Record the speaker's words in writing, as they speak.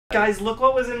Guys, look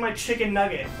what was in my chicken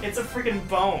nugget. It's a freaking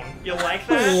bone. You like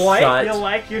that? What? Shut You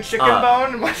like your chicken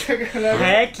bone and my chicken nugget?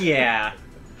 Heck yeah.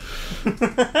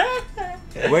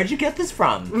 Where'd you get this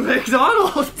from?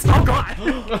 McDonald's! Oh god!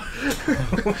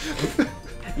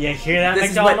 You hear that, This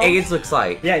is McDonald's? what AIDS looks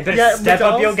like. Yeah, you better Yeah, step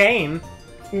up your McDonald's?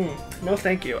 game. No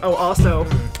thank you. Oh, also,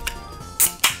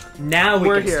 Now we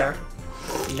we're can here. start.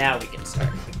 Now we can start.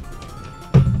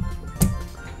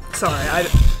 Sorry,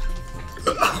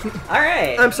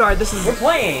 Alright. I'm sorry, this We're is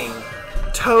playing.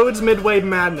 Toad's Midway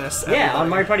Madness. Yeah, on everybody.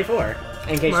 Mario Party 4.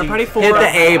 In case Mario you... Party 4. Hit the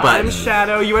A button. I'm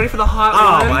Shadow. You ready for the hot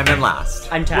Oh, one? I'm in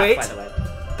last. I'm tapped, Wait. by the way.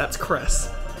 That's Chris.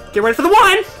 Get ready for the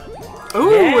 1! Ooh,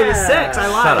 with a Yeah. 6. I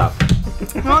lied. Shut up.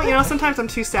 Well, you know, sometimes I'm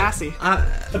too sassy.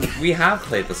 We have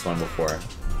played this one before.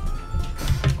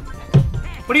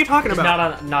 What are you talking It's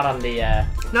about? not on the,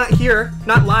 Not here.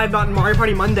 Not live. Not in Mario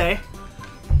Party Monday.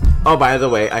 Oh, by the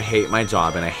way, I hate my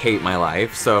job and I hate my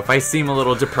life, so if I seem a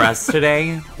little depressed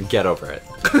today, get over it.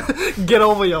 Get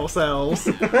over yourselves.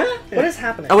 What is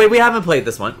happening? Oh wait, we haven't played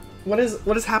this one. What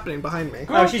is happening behind me?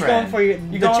 Oh, she's going for the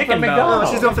going for chicken bone. McDonald's.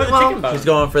 Oh, she's going for the well, chicken bone. She's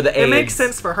going for the AIDS. It makes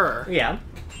sense for her. Yeah.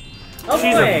 Oh,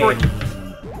 She's a boy. freak.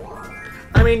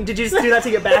 I mean, did you just do that to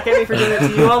get back at me for doing it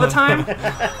to you all the time?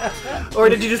 Or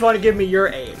did you just want to give me your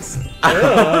AIDS?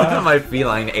 My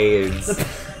feline AIDS.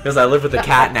 Because I live with a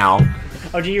cat now.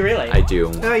 Oh, do you really? I do.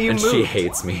 No, you and she moved.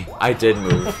 hates me. I did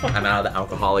move. I'm out of the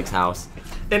alcoholic's house.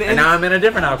 And And now I'm in a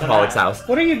different alcoholic's house.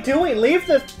 what are you doing? Leave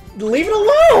it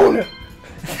alone!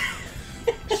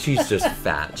 She's just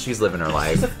fat. She's living her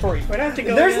life. Freak. Why do I have to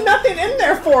go There's in? nothing in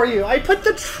there for you. I put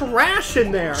the trash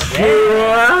in there.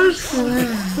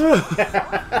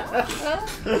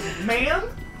 Ma'am?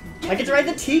 I get to ride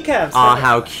the teacups. Aw,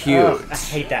 how cute. Oh, I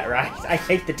hate that ride. I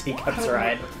hate the teacups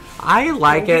ride. I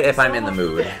like it if I'm in the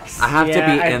mood. I have to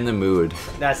Yeah, be in the mood.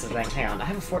 That's the thing. Hang on. I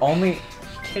have a fork. Only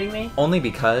Kidding me?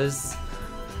 because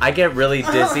I get really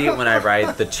dizzy when I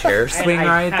ride the chair swing I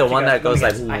ride, have the to one go- that goes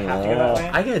let like, me guess, I have to go that way?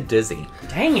 I get dizzy.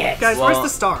 Dang it. Guys, Well, where's the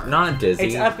star? Not dizzy,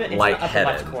 it's up in the upper left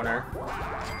lightheaded. corner.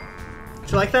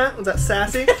 Did you like that? Was that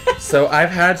sassy? So I've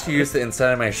had to use the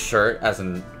inside of my shirt as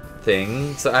a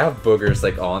thing. So I have boogers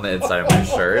like all on the inside of my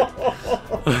shirt.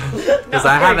 Because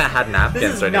I haven't had This napkins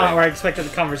is or not anything. where I expected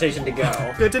the conversation to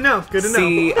go. Good to know. Good to know.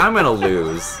 See, I'm gonna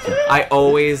lose. I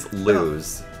always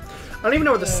lose. I don't even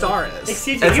know where the star is.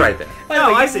 Excuse me. It's you- right there. By the Oh,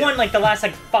 way, I you've see won like the last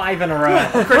like 5 in a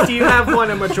row. Chris, you have won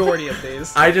a majority of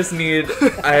these. I just need,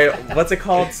 what's it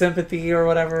called? Sympathy or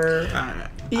whatever?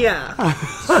 Yeah.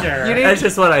 Sure. You need- That's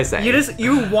just what I say.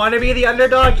 You want to be the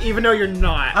underdog even though you're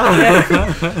not.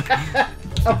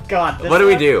 Oh god. This What do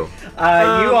we one? do?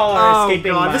 You all are oh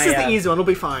escaping God, my... this is the easy one. It'll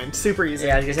be fine. Super easy.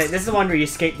 Yeah, I was gonna say, this is the one where you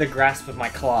escape the grasp of my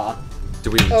claw.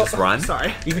 Do we just run?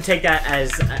 Sorry. You can take that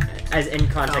as in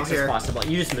context here. as possible.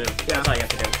 You just move. Yeah. That's all you have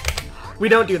to do. We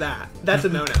don't do that. That's a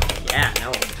no-no. Yeah,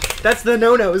 no. That's the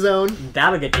no-no zone.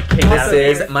 That'll get you kicked out of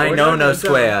This here. is my We're no-no done.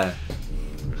 square.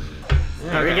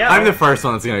 There we go. I'm the first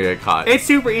one that's gonna get caught. It's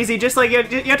super easy. Just like you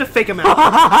have to fake them out.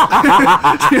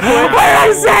 What did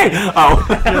I say?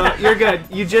 Oh. No, you're good.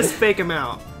 You just fake them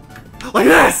out. Like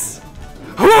this.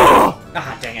 And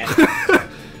Ah, dang it.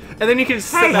 then you can just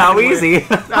sit Hey, back how and wait. easy.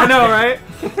 I know, right?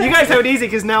 You guys have it easy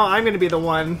because now I'm gonna be the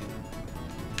one.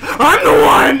 I'm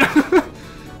the one.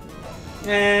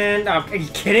 And, are you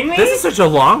kidding me? This is such a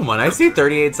long one. I see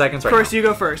 38 seconds right First, now. you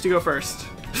go first. You go first.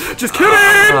 Just kidding.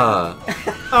 Oh,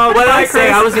 Oh, what did I bye, say?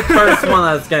 Chris. I was the first one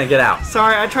that's gonna get out.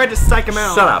 Sorry, I tried to psych him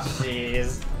out. Shut up.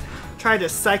 Jeez. Tried to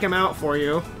psych him out for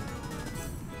you.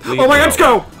 Leave Oh my me God, let's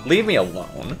alone. go. Leave me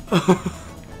alone.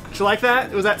 Did you like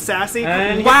that? Was that sassy?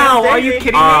 And you Wow, got are you Daisy.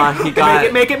 kidding me? He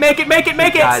got- Make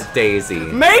it! Got Daisy.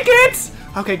 Make it!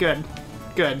 Okay, good.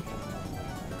 Good.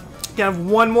 You have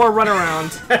one more run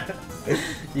around.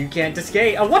 You can't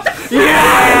escape. Oh, what the f-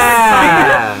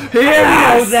 Yeah! know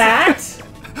Yes! that?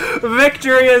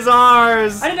 Victory is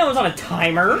ours! I didn't know it was on a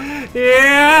timer.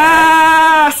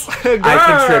 Yes! I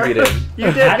Grr. contributed. You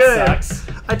did That good. sucks.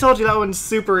 I told you that one's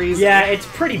super easy. Yeah, it's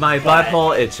pretty My butt.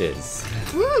 butthole itches.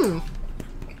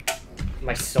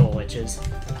 My soul itches.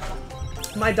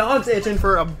 My dog's itching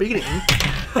for a beating.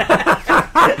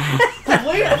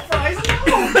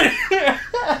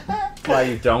 Why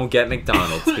you don't get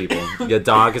McDonald's, people. Your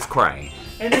dog is crying.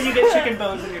 And then you get chicken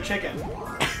bones in your chicken.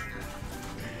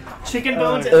 Chicken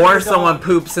bones and Or your someone dog.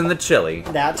 poops in the chili.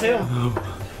 That too.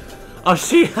 Oh,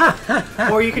 she.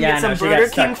 Or you can Yeah, get some no, she got Burger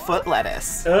stuck. King foot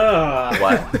lettuce. Ugh.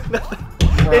 What?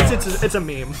 It's a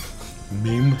meme.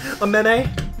 Meme? A meme?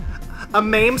 A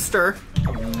memester.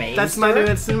 That's my new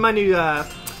thing. Oh,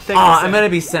 to I'm say. gonna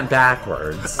be sent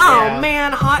backwards. Oh Yeah.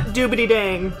 man, hot doobity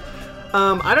dang.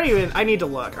 I need to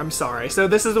look. I'm sorry. So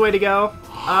this is the way to go.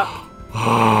 Up.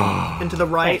 into the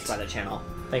right. Thanks, Weather Channel.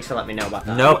 Thanks for letting me know about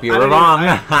that. Nope, you I were don't wrong.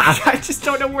 even- I just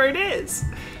don't know where it is.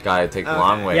 Gotta take the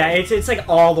long way. Yeah, it's like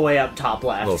all the way up top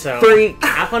left. Little So freak.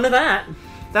 have fun to that.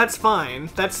 That's fine.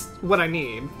 That's what I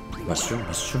need. Mushroom,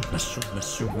 mushroom, mushroom,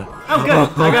 mushroom. Oh,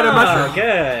 good. I got a Oh, mushroom.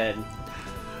 good.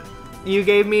 You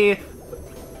gave me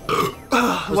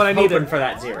what I Hoping needed. for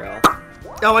that 0.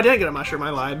 Oh, I didn't get a mushroom. I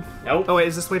lied. Nope. Oh, wait,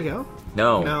 is this the way to go?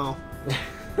 No. No.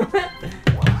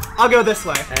 I'll go this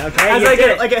way. Okay, As you I did get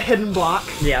it. like a hidden block.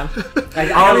 Yeah.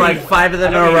 Oh, like 5 of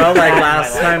them in a row, like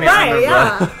last time. Right, Remember,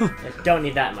 yeah. bro? I don't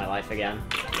need that in my life again.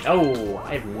 Oh,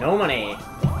 I have no money.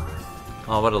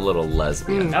 Oh, what a little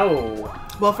lesbian. No.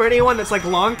 Well, for anyone that's like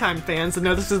longtime fans, to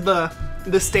know this is the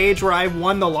stage where I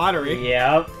won the lottery.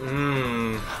 Yep.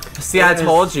 See, I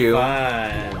told you.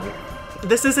 Fun.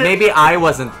 This isn't. Maybe I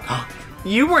wasn't.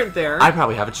 You weren't there. I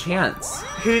probably have a chance.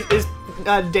 Who is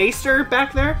Dayster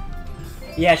back there?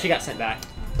 Yeah, she got sent back.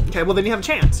 Okay, well then you have a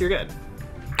chance. You're good.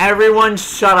 Everyone,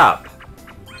 shut up.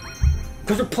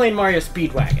 Because we're playing Mario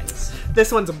Speedwagons.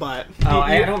 This one's a butt. Oh,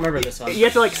 I You- don't remember this one. You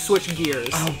have to like switch gears.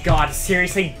 Oh god,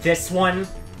 seriously, this one?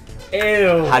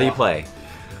 Ew. How do you play?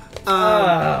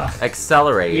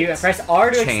 Accelerate. You press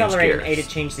R to Change accelerate and A gears.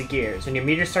 to change the gears. When your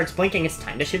meter starts blinking, it's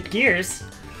time to shift gears.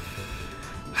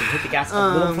 You can hit the gas a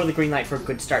little before the green light for a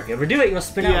good start. If you overdo it, you'll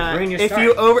spin out Yeah. and ruin your If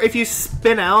start. you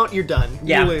spin out, you're done.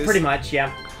 Yeah, You lose. pretty much,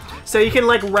 yeah. So you can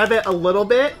like rev it a little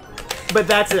bit, but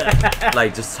that's it.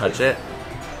 Like, just touch it?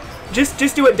 just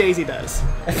do what Daisy does.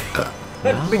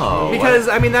 No. Because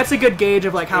I mean that's a good gauge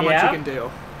of like how much you Yeah. can do.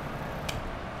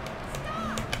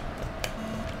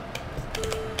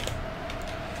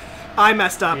 I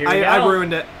messed up. Here we I go.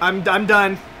 ruined it. I'm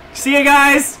done. See you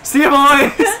guys. See you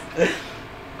boys.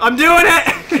 I'm doing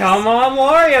it. Come on,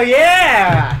 Wario,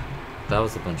 yeah! That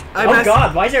was a bunch of... I Oh messed-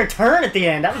 god, why is there a turn at the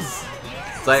end? That was...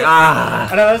 It's like, ah.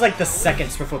 I know, that was like the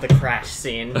seconds before the crash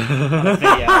scene on the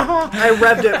video. I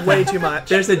revved it way too much.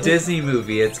 There's a Disney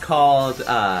movie. It's called,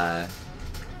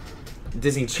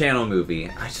 Disney Channel movie.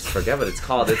 I just forget what it's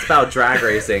called. It's about drag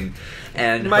racing.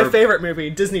 And My her- favorite movie,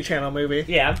 Disney Channel movie.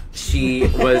 Yeah. she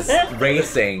was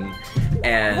racing,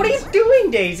 and What are you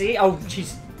doing, Daisy? Oh,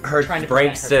 she's her trying to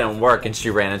brakes prevent her- didn't work, and she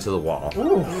ran into the wall.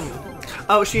 Ooh.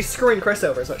 Oh, she's screwing Chris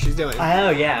over is what she's doing. Oh,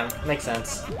 yeah. Makes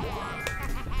sense.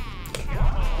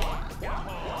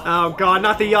 Oh god,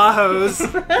 not the Yahoos.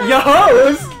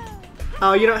 Yahoos?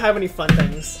 Oh, you don't have any fun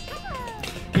things.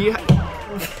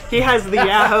 He has the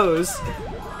Yahoos.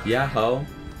 Yeah, ho.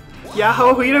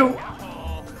 Yahoo, you know.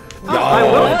 I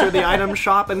will enter the item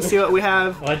shop and see what we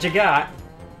have. What you got?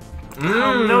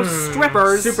 No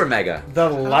strippers. Super mega. The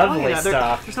Oh, lovely yeah,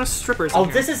 stuff. There's no strippers. Oh,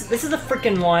 in here. this is the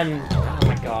freaking one. Oh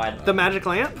my god. the magic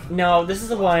lamp. No, this is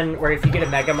the one where if you get a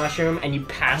mega mushroom and you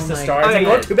pass the my stars, God. and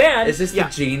go, too bad. Is this Yeah.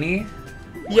 the genie?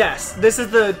 Yes, this is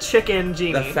the chicken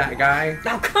genie. The fat guy?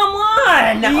 Oh, come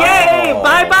on! Yay! Oh.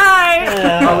 Bye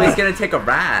bye. Oh, he's gonna take a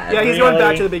ride. Yeah, he's going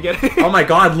back to Really? the beginning. Oh my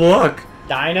god, look!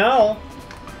 I know.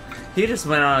 He just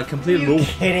went on a complete Are you loop.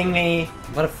 kidding me?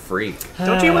 What a freak.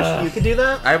 Don't you wish you could do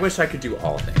that? I wish I could do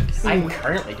all things. I'm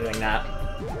currently doing that.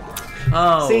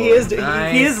 Oh, See, he is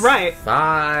nice. right.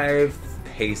 5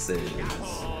 paces.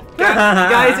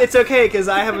 Guys, it's okay because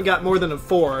I haven't got more than a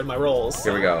 4 in my rolls.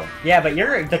 Here we go. Yeah, but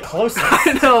you're the closest.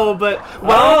 I know, but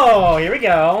well, Oh, here we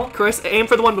go. Chris, aim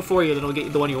for the one before you, then it'll get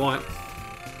you the one you want.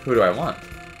 Who do I want?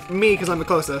 Me, because I'm the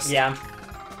closest. Yeah.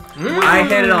 I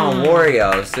hit it on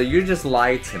Wario, so you just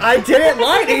lied to me. I didn't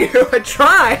lie to you. I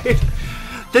tried.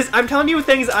 I'm telling you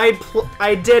things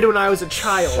I did when I was a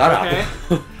child. Shut okay?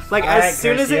 up. Like All as right,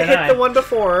 soon Chris, as you it and hit I. the one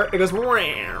before, it goes.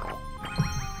 Meow.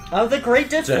 Oh, the Great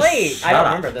Deflate. shut I don't up.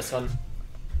 remember this one.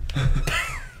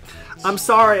 I'm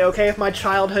sorry, okay, if my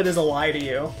childhood is a lie to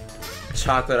you.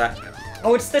 Chocolate.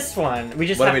 Oh, it's this one. We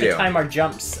just What do have we to do? time our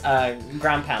jumps,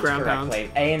 ground pounds Ground correctly.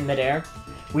 A in midair.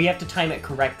 We have to time it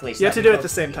correctly. So You have that to do we it at the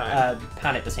both, same time.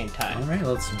 Pound at the same time. Alright,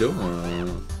 let's do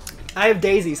it. I have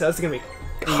Daisy, so this is gonna be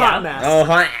Yeah. hot mess. Oh,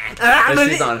 hi. Ah,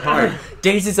 This is on hard.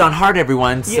 Daisy's on hard,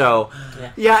 everyone, so...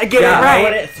 Yeah, get Yeah. it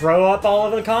Throw right. it, throw up all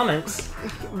over the comments.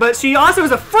 But she also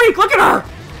is a freak. Look at her.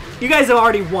 You guys have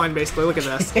already won, basically. Look at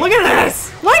this. Look at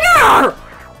this. Look at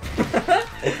her.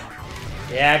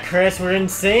 Yeah, Chris, we're in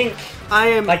sync. I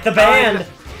am Like the band.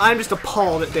 I'm just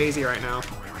appalled at Daisy right now.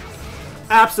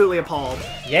 Absolutely appalled.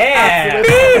 Yeah.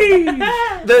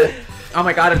 The Oh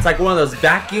my god, it's like one of those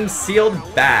vacuum sealed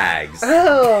bags.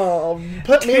 oh,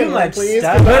 put me Too in one, much please.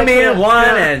 stuff. Put me in one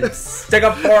and stick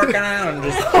a fork in it and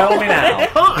just tell me now.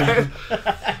 God.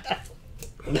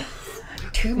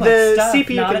 Too much The stuff,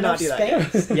 CPU not cannot enough do that.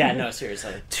 space. Yeah, no,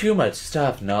 seriously. Too much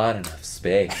stuff, not enough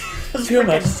space. Too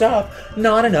much stuff,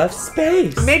 not enough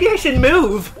space. Maybe I should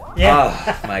move.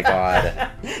 Yeah. Oh my god.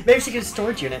 Maybe she get a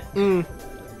storage unit.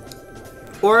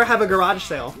 Or have a garage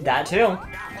sale. That too.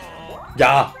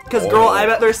 Yeah. Because, girl, I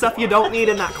bet there's stuff you don't need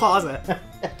in that closet.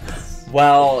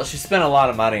 Well, she spent a lot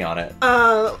of money on it.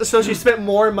 So she spent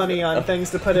more money on things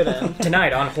to put it in.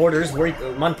 Tonight on Hoarders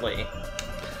Monthly.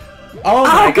 Oh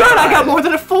my Oh, good! I got more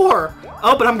than a 4!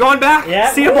 Oh, but I'm going back.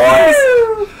 Yeah. See you,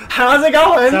 boys! How's it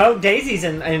going? So Daisy's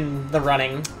in the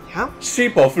running. Yeah.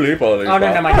 Sheeple fleeple. Oh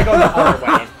no, Mike, you're going the other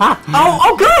way.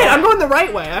 Oh, good! I'm going the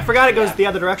right way. I forgot it goes the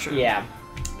other direction. Yeah.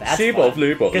 That's Sheeple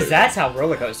fleeple. because that's how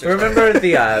roller coasters work. Remember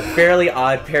the Fairly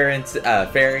Odd Parents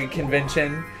fairy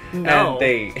convention? No. And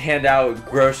they hand out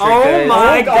grocery Oh goods. my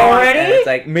Like, God. already? And it's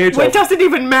like, Mitchell. It doesn't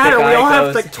even matter. The We guy all have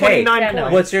goes, like 29 "Hey,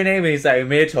 points. What's your name? He's like,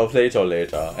 Mitchell Flato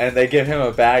later. And they give him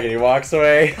a bag and he walks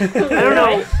away. I don't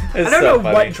know. I don't know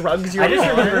what drugs you're I just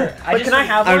on. remember. But can I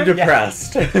have one? I'm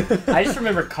depressed. I just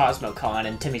remember CosmoCon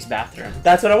in Timmy's bathroom.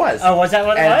 That's what it was. Oh, was that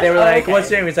what it was? And they were Oh, like, okay. what's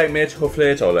your name? He's like, Mitchell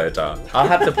Flato later. I'll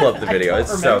have to pull up the video. don't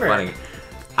It's so remember. funny.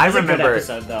 I That's a good remember.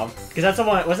 episode though, because that's the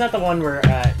one. Wasn't that the one where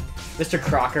Mr.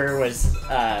 Crocker was?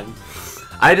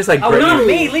 I just like Oh, Britney. not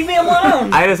me! Leave me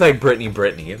alone! I just like Britney.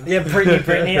 Yeah,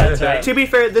 Brittany, that's right. To be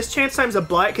fair, this chance time's a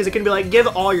butt because it can be like, give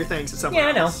all your things to someone Yeah,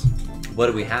 I know. else. What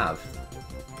do we have?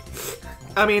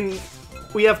 I mean,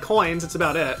 we have coins. It's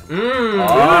about it. Mm.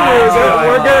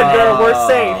 We're good, girl. We're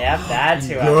safe. Yep, that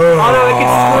too. Although it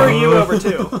could screw you over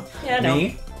too. Yeah, I know.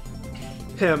 Me?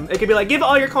 Him. It could be like, give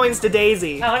all your coins to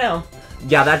Daisy. Oh, I know.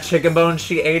 Yeah, that chicken bone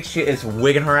she ate, she is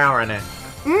wigging her out right now.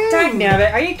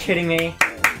 Dagnabbit, are you kidding me?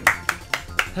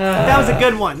 That was a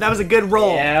good one. That was a good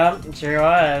roll. Yeah, it sure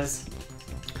was.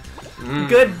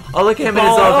 Good. Oh, look at him in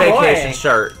his little Oh, boy. vacation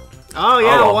shirt. Oh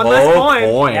yeah, Oh, one less whole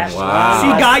coin. Yeah, Wow. She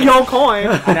got your coin.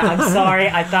 I know, I'm sorry,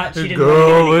 I thought she didn't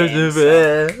Girl win with the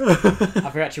the minigame. bed. I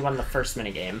forgot she won the first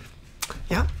minigame.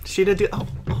 Yeah, she did do. Oh,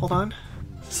 hold on.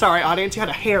 Sorry, audience, you had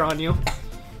a hair on you.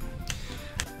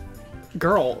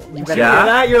 Girl, you better Yeah? hear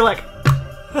that? You're like,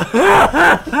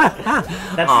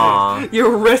 That's Aw.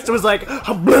 your wrist was like,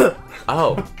 bleh.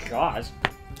 Oh, gosh.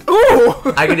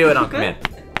 Ooh. I can do it on command.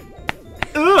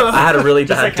 Ugh. I had a really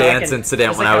Just bad like how I dance can- incident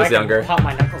just when like I how was can younger. Pop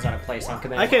my knuckles out of place on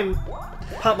command. I can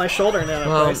pop my shoulder in that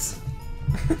Well- place.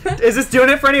 Is this doing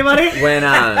it for anybody? When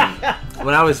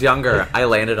I was younger, I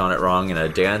landed on it wrong in a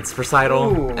dance recital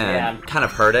Ooh, and yeah. kind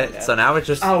of hurt it. So now it's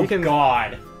just Oh You can-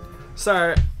 God.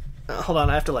 Sorry. Hold on,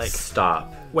 I have to like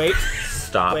stop, wait.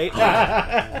 stop. Wait.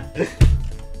 I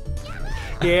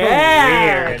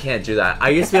Yeah. can't do that. I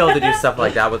used to be able to do stuff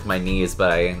like that with my knees,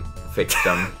 but I fixed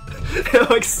them. It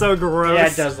looks so gross. Yeah,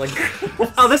 it does look.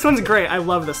 Oh, this one's great. I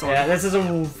love this one. Yeah, this is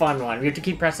a fun one. We have to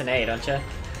keep pressing A, don't you?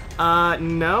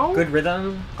 No. Good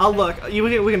rhythm. I'll look. We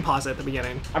can pause it at the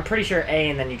beginning. I'm pretty sure A,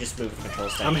 and then you just move the control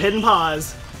stick. I'm hitting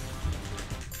pause.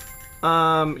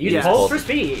 You yes. hold for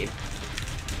speed.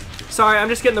 Sorry, I'm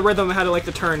just getting the rhythm of how to like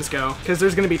the turns go, because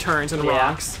there's gonna be turns and Yeah.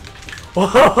 rocks.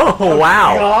 Oh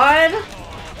wow! God,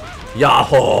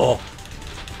 Yahoo!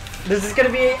 this is gonna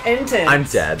be intense. I'm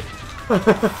dead. Oh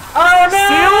no!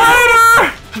 See you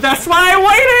later. That's why I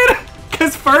waited.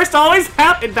 Because first always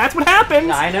happens. That's what happens.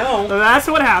 I know. That's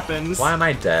what happens. Why am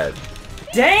I dead?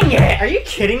 Dang it! Are you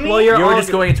kidding me? Well, You were all just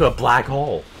go- going into a black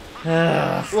hole.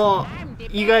 Well,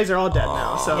 you guys are all dead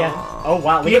now, so Yeah. Oh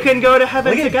wow. Look you at, can go to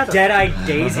heaven look at together. dead-eyed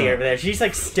Daisy over there. She's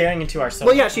like staring into our soul.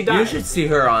 Well, yeah, she died. You should see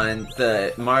her on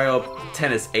the Mario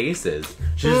Tennis Aces.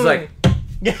 She's just like,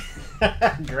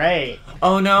 Great.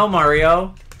 oh no,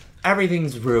 Mario,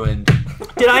 everything's ruined.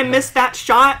 Did I miss that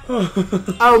shot?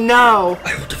 Oh no.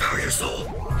 I will devour your soul.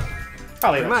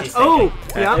 Probably Pretty what much. she's Oh,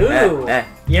 thinking. yeah.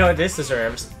 Ooh. You know what this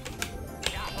deserves?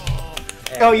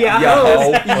 Oh yeah.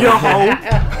 Yo.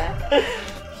 Yo.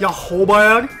 Yo,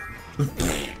 bag.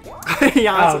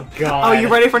 Yeah. Oh God. Oh, you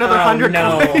ready for another 100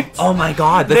 no. coins? Oh my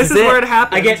God, This is it. where it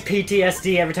happens. I get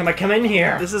PTSD every time I come in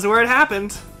here. This is where it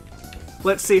happened.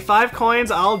 Let's see, 5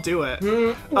 coins, I'll do it.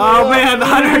 Oh man, the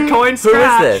 100 coin Who is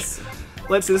scratch. this?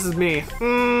 Let's see, this is me.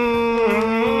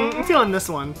 I'm feeling this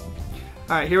one.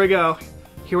 Alright, here we go.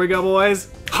 Here we go, boys.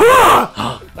 Okay,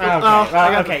 I well,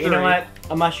 got the okay. You know 3. what?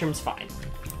 A mushroom's fine.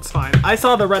 It's fine. I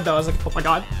saw the red though, I was like, oh my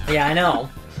god. Yeah, I know.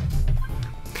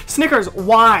 Snickers,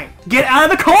 why? Get out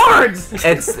of the cards!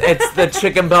 It's the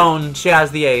chicken bone. She has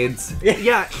the AIDS.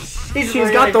 Yeah, She's she's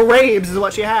got the raves is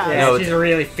what she has. Yeah, No, she's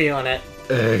really feeling it.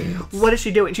 What is she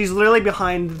doing? She's literally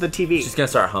behind the TV. She's gonna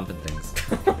start humping things.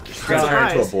 She's God. gonna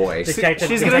turn into a boy. Detective.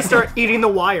 She's gonna start eating the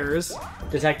wires.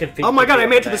 Detective. Oh my God, I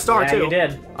made it to the star, yeah, too. You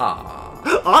did.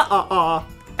 Aww.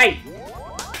 Hey.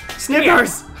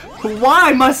 Snickers!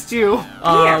 Why must you?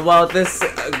 Well, this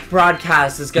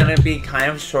broadcast is gonna be kind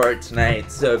of short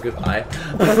tonight, so goodbye.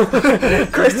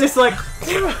 Chris just like.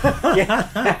 Hang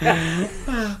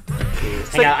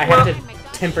on, I have to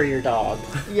temper your dog.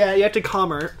 Yeah, you have to calm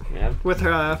her Yeah. with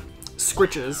her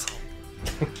scritches.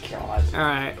 God. All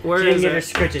right, She where didn't is get her it?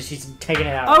 scritches. She's taking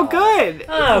it out. Oh, good.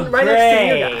 Oh, right next to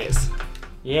you great. guys.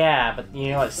 Yeah, but you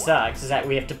know what sucks is that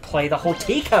we have to play the whole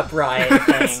teacup riot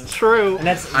thing. It's true. And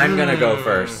that's. I'm gonna go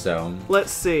first, so.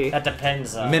 Let's see. That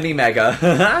depends. Mini Mega.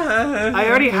 I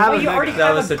already have Oh, a you mega. already That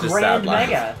have was a such a grand sad line.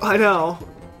 mega. I know.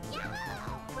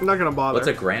 I'm not gonna bother. What's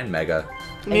a Grand Mega?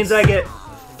 It means I get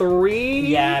 3.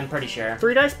 Yeah, I'm pretty sure.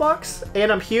 3 dice blocks,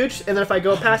 and I'm huge. And then if I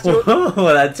go past you,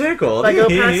 Oh, that tickled. If I go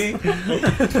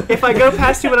if I go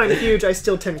past you when I'm huge, I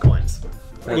steal 10 coins.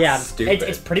 That's Yeah, stupid.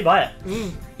 it's pretty butt.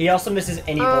 He also misses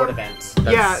any board events.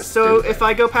 That's Yeah, so stupid. if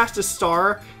I go past a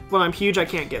star when I'm huge, I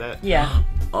can't get it. Yeah.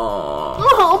 Aw.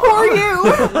 Oh, poor you!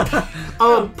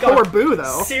 Oh, poor God. Boo,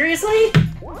 though. Seriously?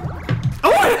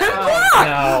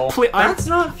 Oh, No. That's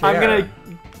not fair. I'm gonna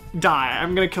die.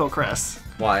 I'm gonna kill Chris.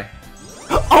 Why?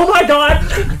 Oh my god!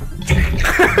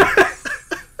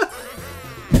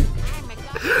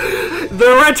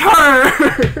 The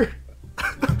return!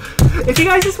 If you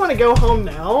guys just want to go home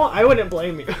now, I wouldn't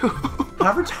blame you.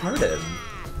 How retarded.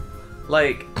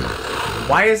 Like,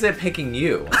 why is it picking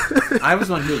you? I was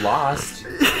one who lost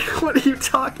What are you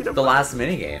talking the about? last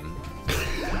minigame.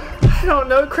 I don't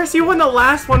know. Chris, you won the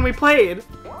last one we played.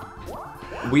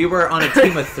 We were on a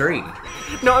team of 3.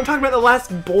 No, I'm talking about the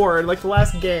last board, like the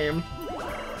last game.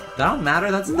 That don't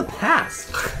matter, that's in the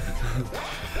past.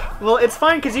 Well, it's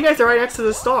fine because you guys are right next to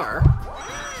the star.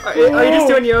 Are you just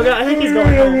doing yoga? I think he's going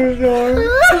home.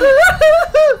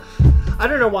 I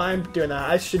don't know why I'm doing that.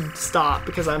 I should stop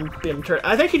because I'm being turned.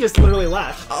 I think he just literally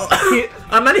left.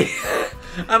 I'm on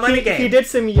a game. He did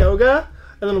some yoga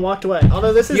and then walked away.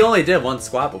 Although this is... He only did one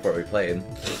squat before we played.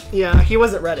 Yeah, he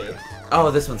wasn't ready. Oh,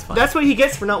 this one's fun. That's what he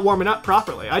gets for not warming up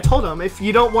properly. I told him, if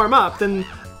you don't warm up, then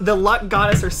the luck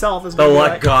goddess herself is the going to be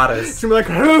luck like... goddess. She's going to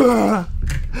be like,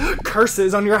 "Ugh,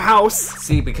 curses on your house."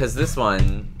 See, because this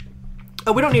one...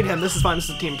 Oh, we don't need him. This is fine. This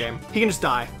is a team game. He can just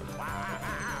die.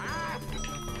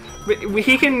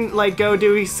 He can, like, go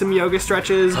do some yoga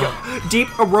stretches, go, deep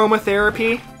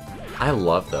aromatherapy. I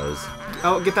love those.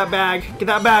 Oh, get that bag. Get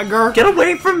that bag, girl. Get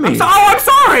away from me! I'm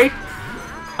sorry!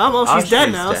 Oh, well, she's Oh, dead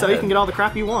she's now, so you dead. can get all the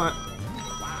crap you want.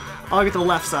 I'll get the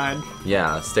left side.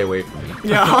 Yeah, stay away from me.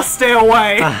 Yeah, I'll stay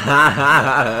away.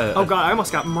 Oh, God, I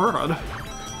almost got murdered.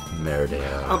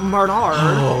 Murder. Murdered.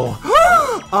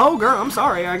 Oh, Oh, girl, I'm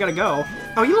sorry. I gotta go.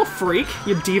 Oh, you little freak.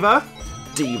 You diva.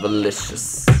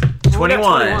 Divalicious. We got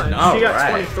 21. All She got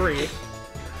right. 23.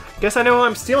 Guess I know who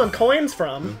I'm stealing coins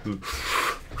from.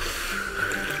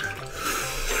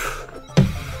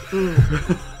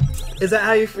 Is that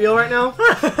how you feel right now?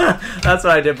 That's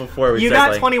what I did before we You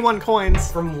started got 21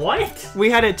 coins. From what? We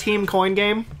had a team coin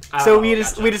game, so Oh, we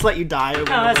just gotcha. let you die. Over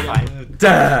No, and that's over fine. again.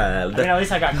 I mean, at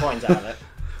least I got coins out of it.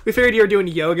 We figured you were doing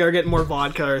yoga or getting more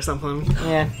vodka or something.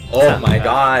 Yeah. Oh my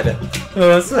god.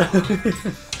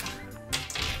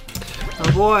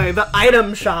 Oh boy, the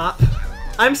item shop.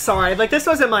 I'm sorry, like this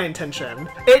wasn't my intention.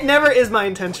 It never is my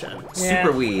intention. Yeah.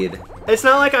 Super weed. It's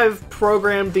not like I've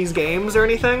programmed these games or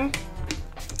anything.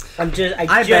 I I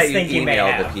just bet think you you may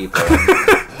emailed the have. people.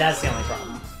 That's the only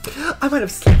problem. I might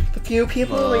have slapped a few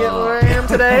people to get where I am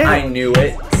today. I knew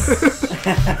it.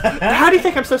 How do you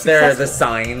think I'm so There are the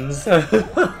successful? signs.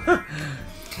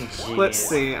 Let's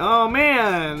see. Oh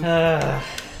man.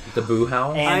 The boo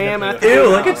house. And I the am blue at the- Ew,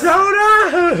 look at house.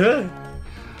 Dota!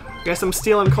 Guess I'm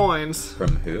stealing coins.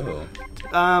 From who?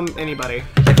 Anybody.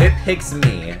 If it picks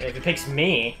me, If it picks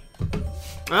me,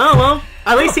 Oh well.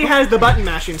 At least he has the button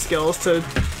mashing skills to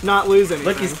not lose anything.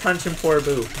 look, he's punching poor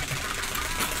boo.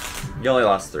 You only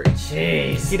lost 3.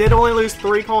 jeez. He did only lose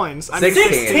 3 coins. I mean,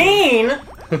 16.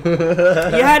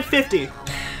 you had 50.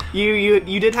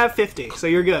 You did have 50, so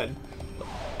you're good.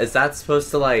 Is that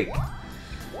supposed to like?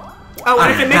 Oh,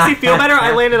 and if it makes you feel better,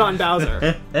 I landed on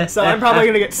Bowser. So I'm probably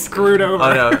gonna get screwed over.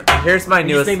 Oh no! Here's my You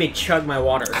just newest. made me chug my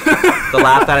water. The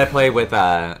laugh that I play with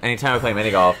anytime I play mini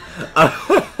golf.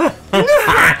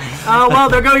 Oh well,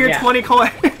 there go your Yeah. 20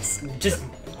 coins. Just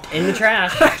in the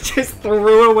trash. Just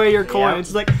threw away your coins.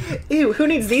 It's like, ew, who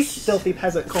needs these filthy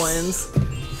peasant coins?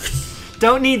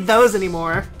 Don't need those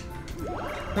anymore.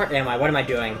 Where am I? What am I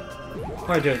doing? What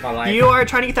am I doing with my life? You are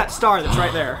trying to get that star that's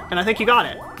right there, and I think you got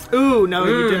it. Ooh, no,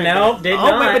 you didn't. nope, did oh,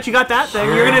 not. wait, but you got that thing.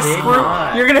 You're gonna Did screw.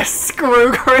 not. You're gonna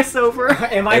screw Chris over.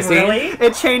 Am I I see. really?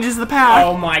 It changes the path.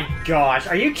 Oh my gosh,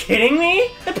 are you kidding me?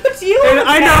 That puts you And in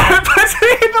I know path. it puts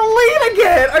me in the lead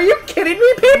again. Are you kidding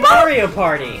me, people? Mario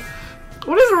Party.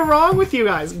 What is wrong with you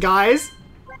guys? Guys?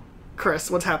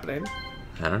 Chris, what's happening?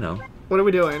 I don't know. What are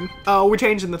we doing? Oh, we're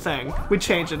changing the thing. We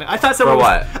changing it. I thought someone For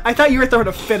what? I thought you were throwing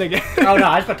a fit again. Oh no,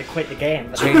 I was about to quit the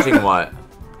game. Changing what?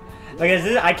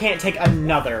 Because I can't take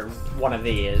another one of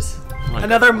these.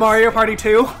 Another Mario Party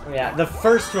 2? Yeah, the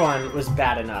first one was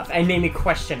bad enough and made me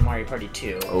question Mario Party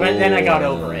 2. But then I got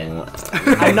over it.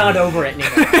 I'm not over it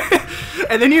anymore.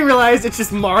 And then you realized it's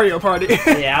just Mario Party.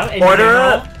 Yeah. And Order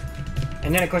up!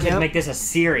 And then, of course, they make this a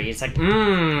series. Like,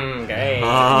 great.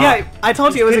 Yeah, I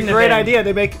told you it was a couldn't have great been- idea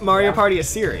to make Mario Party a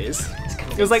series.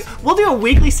 It was like, we'll do a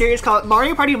weekly series called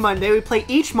Mario Party Monday. We play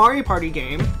each Mario Party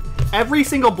game, every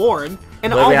single board,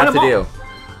 and What do all we win have them to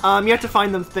all. do? You have to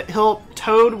find them.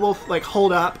 Toad will like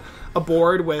hold up a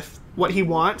board with what he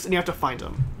wants, and you have to find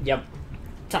them. Yep.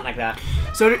 Something like that.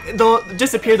 So they'll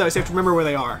disappear though, so you have to remember where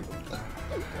they are.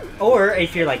 Or,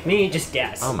 if you're like me, just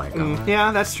guess. Oh my god.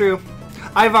 Yeah, that's true.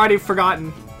 I've already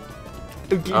forgotten.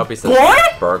 Oh, he said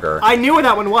What? burger. I knew what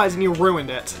that one was, and you ruined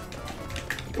it.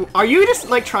 Are you just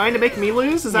like trying to make me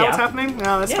lose? Is that what's Yeah. happening?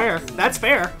 No, that's Yeah. fair. That's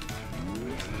fair.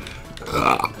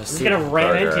 I'm just gonna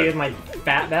ram into you with my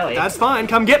fat belly. That's fine.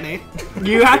 Come get me.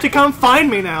 You have to come find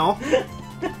me now.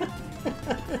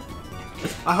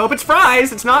 I hope it's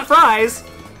fries. It's not fries.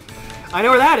 I know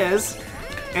where that is.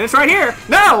 And it's right here.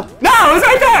 No! No! It's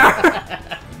right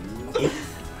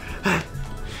there!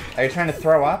 Are you trying to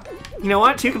throw up? You know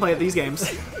what? Two can play at these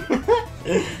games.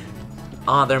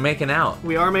 Oh, they're making out.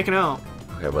 We are making out.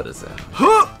 Okay, what is it?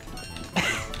 Huh!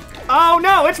 Oh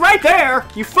no! It's right there!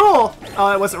 You fool!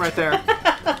 Oh, it wasn't right there.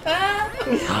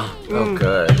 Oh,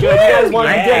 good. Good. You guys won.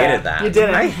 I You did it. hated that. You did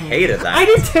it. I hated that. I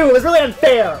did too. It was really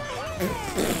unfair.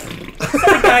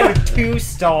 The guy with 2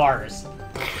 stars.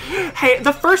 Hey,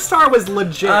 the first star was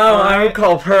legit. Oh, alright?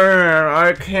 Culper.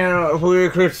 I can't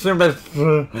believe Christmas.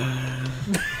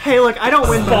 Hey, look, I don't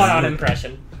win Spot on this.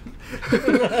 impression.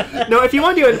 No, if you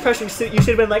want to do an impression, you should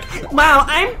have been like, wow,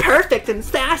 I'm perfect and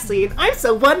sassy, and I'm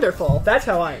so wonderful. That's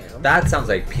how I am. That sounds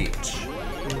like Peach.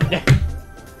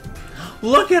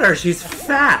 Look at her. She's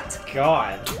fat.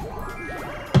 God.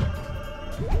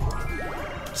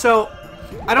 So,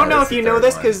 I don't Oh, know that's if you the know third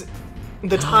this one. because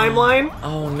the timeline,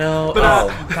 Oh no. But,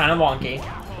 Kind of wonky.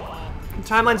 the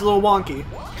timeline's a little wonky.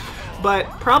 But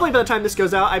probably by the time this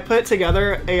goes out, I put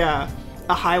together a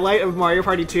highlight of Mario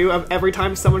Party 2 of every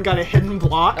time someone got a hidden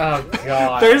block. Oh,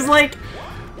 God. There's like,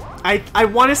 I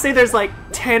want to say there's like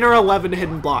 10 or 11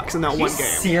 hidden blocks in that one game.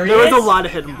 serious? There was a lot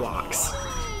of hidden blocks.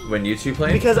 When you two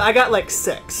played? Because I got like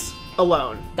 6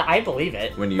 alone. I believe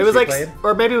it. When you It was two like, played?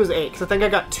 or maybe it was 8, because I think I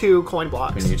got 2 coin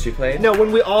blocks. When you two played? No,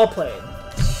 when we all played.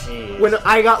 Jeez. When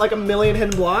I got like 1,000,000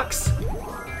 hidden blocks.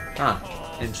 Huh.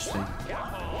 Interesting.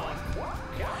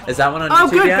 Is that one on Oh,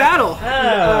 YouTube good yet? battle!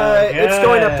 It's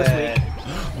going up this week.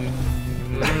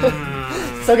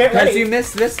 So get Because ready. you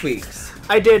missed this week's.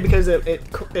 I did because it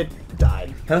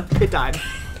died. Huh? It died.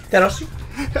 That'll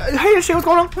Hey, shit, what's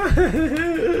going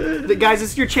on? Guys,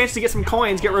 this is your chance to get some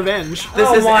coins, get revenge. This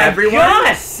Oh is my everyone?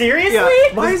 God, seriously?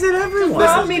 Yeah. Why is it everyone?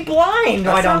 Brought me blind,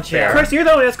 why That's not don't you? fair. Chris, you're the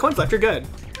one that has coins left. You're good.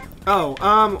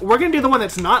 Oh, we're gonna do the one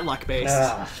that's not luck based.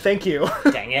 Ugh. Thank you.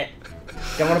 Dang it.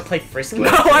 Don't want to play frisky? No,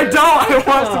 I don't. I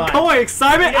want some on. coins.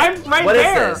 Simon, I'm right What is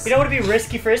there. this? You don't want to be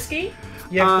risky frisky?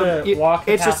 You have to you- walk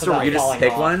the it's path just a without race. You just falling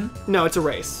pick off. one? No, it's a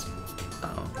race. Oh.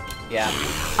 Yeah.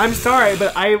 I'm sorry,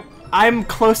 but I'm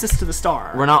closest to the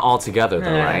star. We're not all together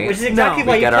though, right? Which is exactly No.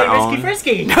 why We you get play our risky own.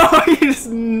 frisky. No, it's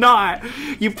not.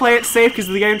 You play it safe because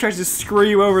the game tries to screw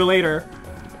you over later.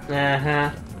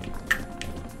 Uh-huh.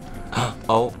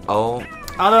 Oh.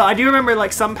 Although I do remember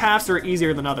like some paths are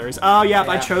easier than others. Oh yeah,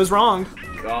 I Yeah. chose wrong.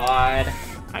 God.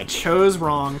 I chose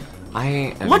wrong. I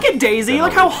am Look at Daisy. gonna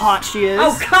Look how lose. hot she is.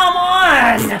 Oh, come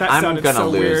on! That I'm sounded gonna so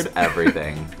lose weird.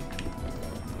 everything.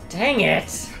 Dang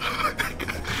it.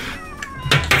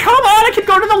 Come on, I could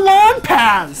go to the long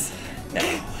paths.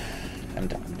 I'm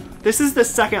done. This is the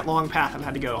second long path I've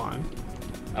had to go on.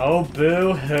 Oh,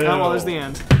 boo-hoo. Oh well, there's the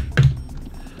end.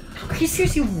 Are you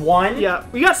serious? You won? Yeah,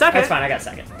 we got second. That's fine, I got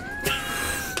second.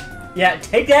 Yeah,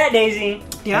 take that, Daisy.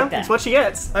 Yeah, Take that. that's what she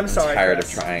gets. I'm sorry. Tired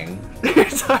Chris. of trying.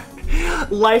 Sorry.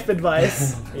 Life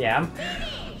advice. Yeah.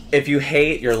 If you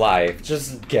hate your life,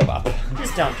 just give up.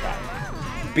 Just don't try.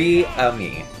 Be a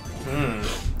me.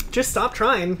 Just stop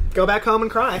trying. Go back home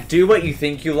and cry. Do what you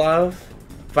think you love.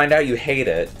 Find out you hate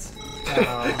it.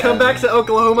 Come back to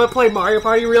Oklahoma, play Mario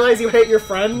Party, realize you hate your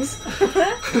friends.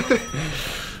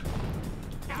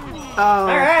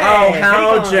 Alright. Oh,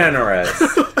 how refund.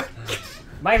 generous.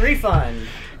 My refund.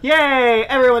 Yay!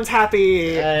 Everyone's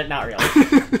happy. Not really.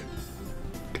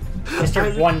 Mr.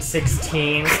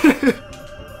 116.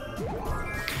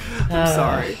 I'm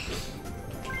sorry.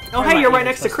 Oh, Where hey, am you're I right even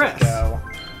next to supposed Chris. go?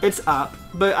 It's up,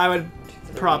 but I would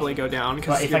probably go down But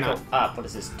because if you're I go not. up, what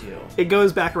does this do? It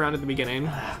goes back around at the beginning.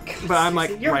 Oh, God, But I'm, like,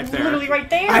 seriously? You're right there. literally right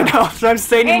there. I know, so I'm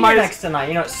saying you And might. you're next to mine.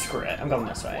 You know what? Screw it. I'm going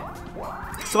this way.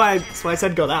 So I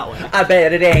said go that way. I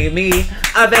bet it ain't me.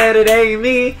 I bet it ain't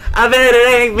me. I bet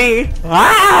it ain't me.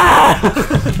 Ah!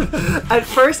 At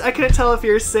first, I couldn't tell if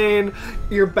you're saying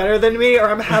you're better than me or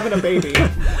I'm having a baby.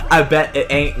 I bet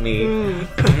it ain't me.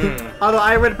 Although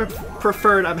I would have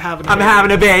preferred I'm having a baby. I'm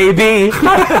having a baby.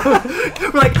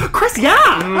 We're like, Chris, yeah!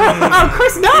 Oh,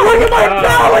 Chris, no! Look at my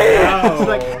belly! no. She's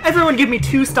like, everyone give me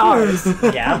 2 stars.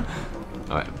 Yeah.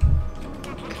 Alright.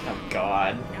 Oh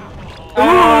God.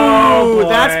 Ooh, boy.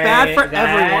 that's bad for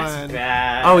That's everyone.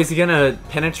 Bad. Oh, is he gonna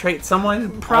penetrate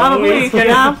someone? Probably, he's gonna-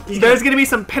 yeah. he's There's gonna be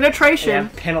some penetration Yeah,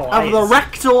 penalized. of the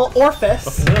rectal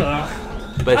orifice. Ugh.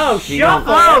 But Oh, she shut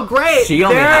don't- Oh, great! She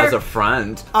only There- has a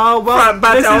front. Oh well, Front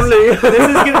butt this only. is this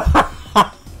is gonna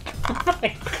Oh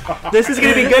my God. this is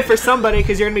gonna be good for somebody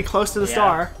because you're gonna be close to the Yeah.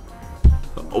 star.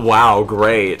 Wow,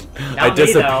 great. I Not me, though.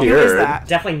 disappeared. Who is that?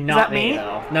 Definitely not that me, me?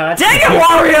 though. No, that's Dang it,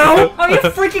 Wario! Are you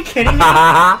freaking kidding me?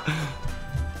 oh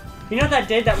You know what that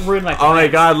did? That ruined my my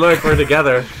god, look, we're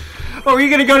together. Oh, are you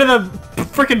gonna go to the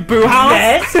freaking boo house?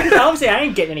 Yes! Obviously, I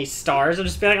ain't getting any stars. I'm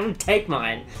just be like, I'm gonna take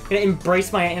mine. I'm gonna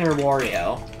embrace my inner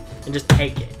Wario and just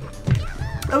take it.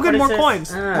 Oh, What good, is more this?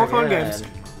 coins. Oh, More coin good. games.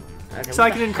 Okay, So I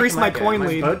what can the increase heck am my I doing? coin Am I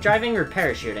lead. boat driving or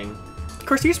parachuting?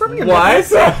 Chris, are you swimming? What?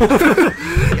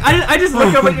 I just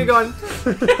look over at you going,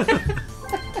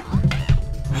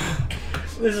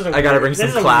 This is a I gotta weird- bring some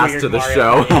this is a class weird to the Mario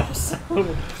show. Party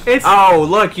episode. it's, Oh,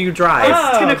 look, you drive.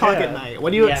 Oh, 10 o'clock good. at night.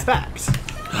 What do you Yeah. expect?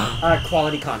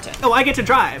 Quality content. Oh, I get to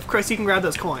drive. Chris, you can grab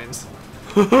those coins.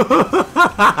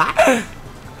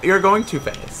 You're going too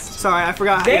fast. Sorry, I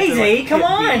forgot. how you have to, Daisy, like, come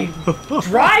hit B. on!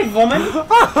 Drive, woman!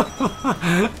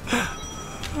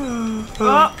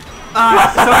 Oh, so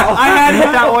I had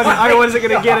hit that one. I wasn't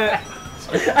gonna get it.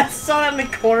 I saw that in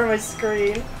the corner of my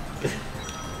screen.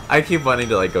 I keep wanting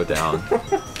to like go down.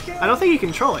 I don't think you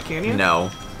control it, can you?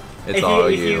 No. It's If all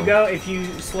you, you. if you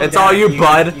slow It's down, all you,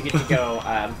 bud. You get to go,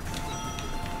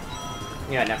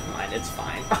 yeah, never mind, it's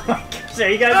fine. Oh my gosh,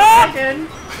 there you guys Ah! are again.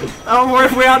 Oh,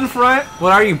 we're way out in front.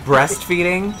 What are you,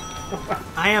 breastfeeding?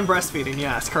 I am breastfeeding,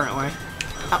 yes, currently.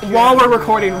 While we're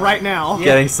recording right now. Yeah.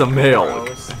 Getting some milk.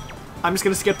 Gross. I'm just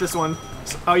gonna skip this one.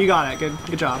 Oh, you got it.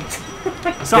 Good job.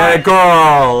 Get Sorry. a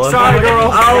girl. Sorry, girl.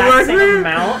 Oh, Oh, same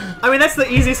amount. I mean, that's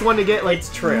the easiest one to get. Like,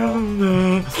 It's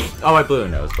true. Oh, I blew a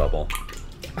nose bubble.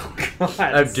 God,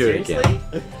 I'll do it again.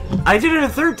 seriously? I did it a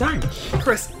third time.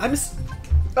 Chris, I'm just.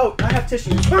 Oh, I have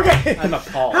tissues. Okay. I'm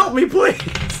appalled. Help me, please.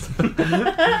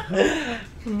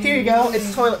 Here you go.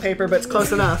 It's toilet paper, but it's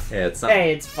close enough. Yeah, it's not.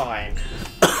 Hey, it's fine.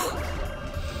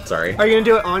 Sorry. Are you gonna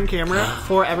do it on camera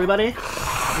for everybody?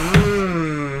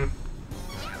 Mmm.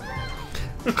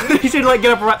 You should like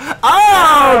get up right.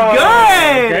 Oh,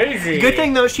 good. Daisy. Good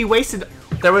thing though she wasted.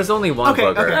 There was only one Okay,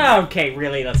 booger. okay. Okay,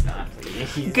 really, let's not.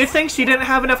 Please. Good thing she didn't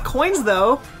have enough coins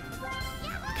though.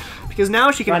 Because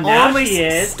now she can Well, now only she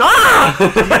is. stop.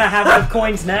 She's gonna have enough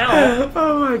coins now.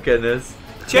 Oh my goodness.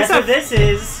 She has Guess to what have, this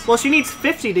is? well, she needs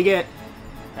 50 to get.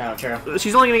 Oh, true.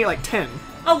 She's only gonna get like 10.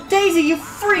 Oh, Daisy, you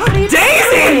freak! What are you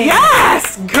Daisy, doing?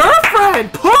 yes,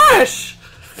 girlfriend, push.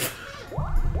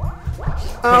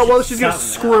 Oh well, she's gonna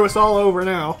Something screw us all over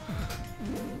now.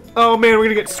 Oh man, we're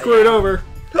gonna get screwed over.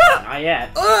 Not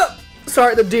yet.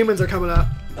 Sorry, the demons are coming up.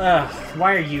 Ugh,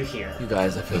 why are you here? You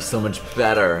guys, I feel so much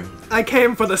better. I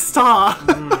came for the star.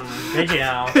 Did you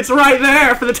know? It's right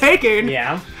there for the taking.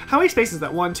 Yeah. How many spaces is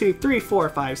that? 1, 2, 3, 4,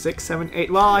 5, 6, 7,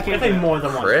 8. Well, I can't. Definitely do more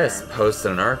than one. Chris turn.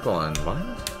 posted an article on what?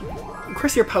 that.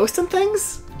 Chris, you're posting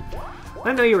things? I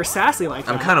didn't know you were sassy like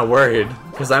that. I'm kind of worried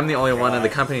because I'm the only one in the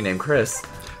company named Chris.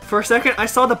 For a second, I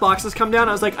saw the boxes come down.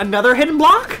 I was like, another hidden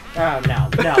block? Oh, no.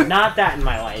 No, not that in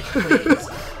my life, please.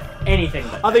 Anything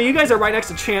but Although you guys are right next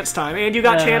to chance time, and you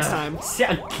got that. chance time.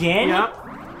 Again?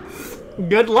 Yep.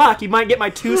 Good luck. You might get my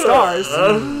 2 stars.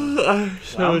 I'm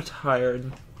so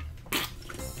tired.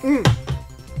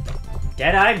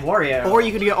 Dead-eyed Wario. Or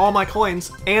you could get all my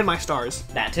coins and my stars.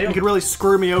 That too. You could really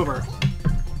screw me over.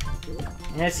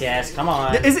 Yes, yes, come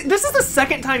on. This is the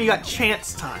second time you got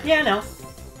chance time. Yeah, no.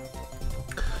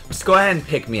 Just go ahead and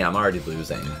pick me. I'm already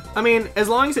losing. I mean, as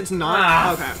long as it's not.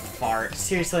 Ah, Okay. fart.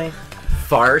 Seriously?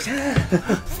 Fart.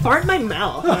 Fart in my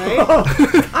mouth,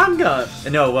 right? I'm gonna.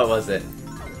 No, what was it?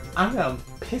 I'm gonna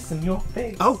piss in your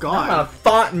face. Oh, I'm God. gonna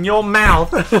fart in your mouth.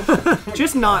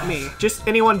 Just not me. Just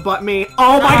anyone but me.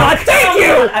 Oh my God! Thank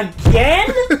you. Again?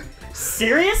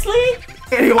 Seriously?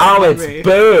 Anyone Oh, but it's me.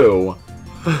 Boo.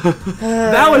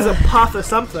 That was a puff of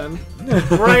something.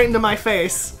 Right into my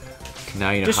face.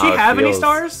 Now you know Does how she it have any feels.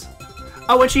 stars?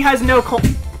 Oh, and she has no coin.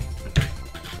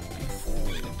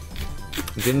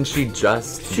 Didn't she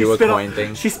just do a coin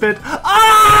thing? She spit.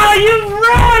 Ah, you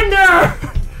ruined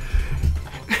her!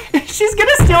 She's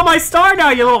gonna steal my star now,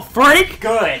 you little freak!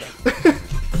 Good.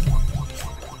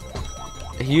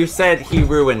 You said he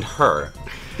ruined her.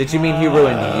 Did you mean he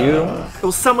ruined you?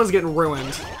 Well, someone's getting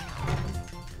ruined.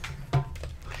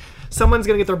 Someone's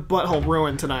gonna get their butthole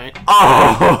ruined tonight.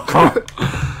 Oh!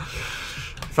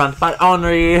 Front butt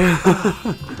Henri.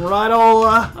 Right,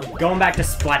 Ola. I'm going back to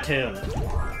Splatoon.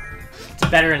 It's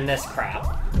better than this crap.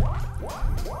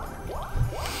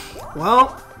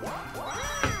 Well,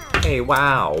 Hey,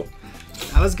 wow.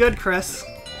 that was good, Chris.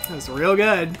 That was real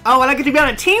good. Oh, and I get to be on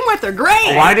a team with her.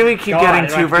 Great! Why do we keep God, getting I don't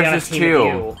 2 have to be on a versus team with 2?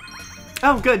 you.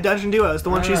 Oh, good. Dungeon Duos, the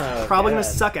one she's Oh, probably gonna good.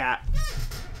 suck at.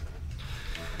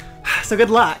 So good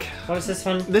luck. What was this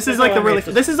one? This is like the really.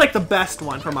 This is like the best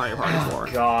one for Mario Party 4.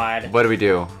 God. What do we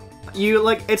do? You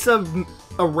like it's a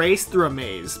race through a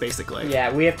maze basically.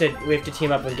 Yeah, we have to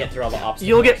team up and get through all the obstacles.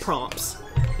 You'll get prompts.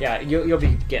 Yeah, you'll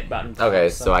be get button. Okay,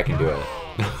 so I can do it.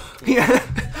 Yeah.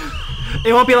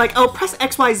 It won't be like, oh, press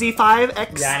XYZ5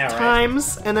 X Yeah, I know, right?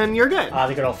 times, and then you're good.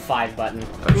 The good old 5 button.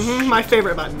 My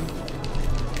favorite button.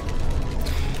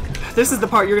 This is the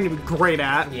part you're gonna be great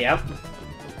at. Yep.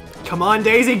 Come on,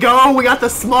 Daisy, go! We got the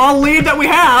small lead that we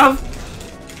have!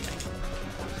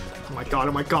 Oh my god,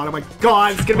 oh my god, oh my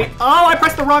god, it's gonna be- Oh, I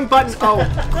pressed the wrong button! Oh,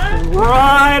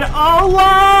 right,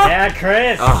 Ola! Yeah,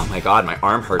 Chris! Oh my god, my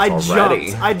arm hurts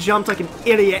already. I jumped like an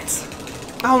idiot.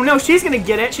 Oh no, she's gonna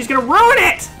get it! She's gonna ruin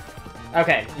it!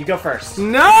 Okay, you go first.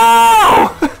 No!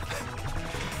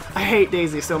 I hate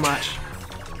Daisy so much.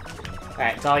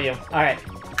 Alright, it's all you. Alright.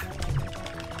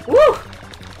 Woo!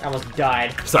 I almost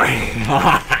died. Sorry.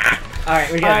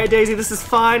 Alright, we got Alright, Daisy, this is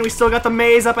fine. We still got the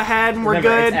maze up ahead, and we're Remember,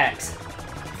 good. It's X.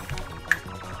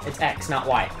 It's X, not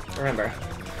Y. Remember.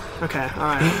 Okay,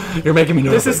 alright. You're making me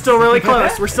nervous. This is still really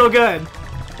close. We're still good.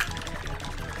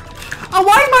 Oh,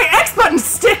 why is my X button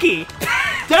sticky?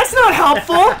 That's not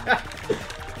helpful.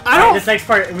 I don't. This next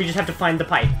part, we just have to find the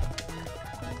pipe.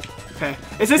 Okay,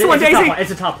 is this the one, It's the top Daisy? one. It's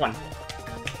the top one.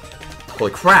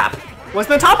 Holy crap. What's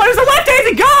the top one? It's the left,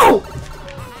 Daisy. Go!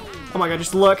 Oh my god,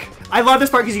 just look. I love this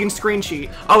part because you can screen cheat.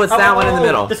 Oh, it's that one in the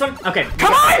middle. This one? Okay.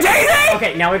 Come on, Daisy!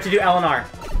 Okay, now we have to do L and R.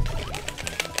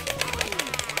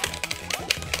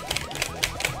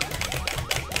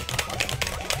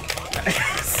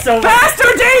 So Faster,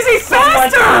 Daisy! so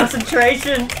much Faster!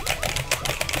 concentration.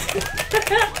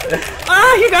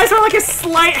 Ah, you guys are like a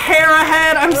slight hair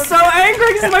ahead. I'm so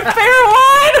angry. This is my favorite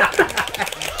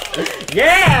one.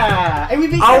 Yeah! And we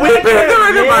beat Oh, the we beat the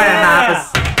record! record by Yeah!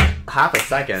 half a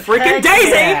second. Freaking Heck Daisy!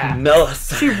 yeah.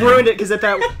 Millisecond. She ruined it because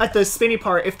at the spinny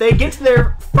part, if they get to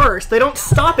there first, they don't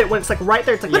stop it when it's like right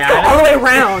there. It's like, let's Yeah. go all the way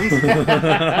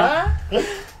around.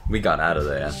 We got out of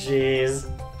there. Jeez.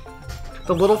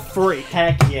 The little freak.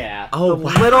 Heck yeah. Oh, The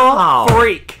wow. little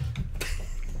freak.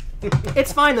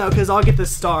 It's fine though, because I'll get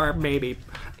this star maybe.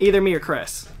 Either me or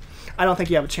Chris. I don't think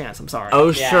you have a chance, I'm sorry. Oh,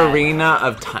 Yeah. Sharina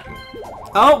of time.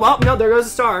 Oh, well, no, there goes a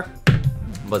star.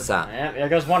 What's that? Yeah, there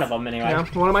goes one of them anyway. Yeah,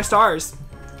 one of my stars.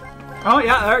 Oh,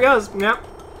 yeah, there it goes. Yep.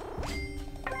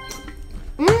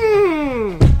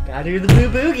 Mmm. Gotta do the boo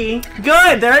boogie.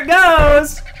 Good, there it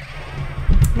goes.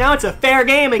 Now it's a fair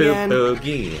game again.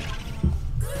 Boogie.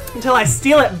 Until I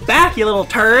steal it back, you little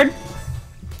turd.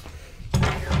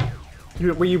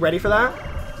 Were you ready for that?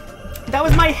 That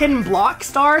was my hidden block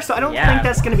star, so I don't Yeah. think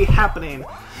that's going to be happening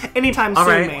anytime soon,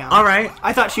 Alright, ma'am. alright.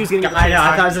 I thought she was going to get I know,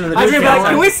 I thought it was in the I was gonna be like,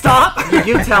 can we stop?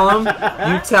 You tell him.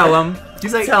 You tell him. You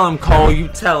like- tell him, Cole. You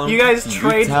tell him. You guys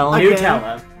trade tell him. again.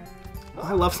 Nutella.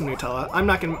 I love some Nutella. I'm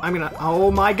gonna, oh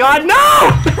my god,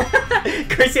 no!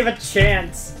 Chris, you have a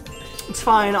chance. It's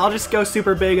fine, I'll just go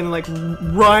super big and like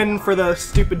run for the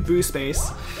stupid boo space.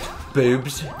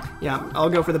 Boobs. Yeah, I'll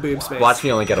go for the boob space. Watch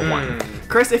me only get a 1.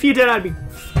 Chris, if you did,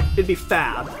 it'd be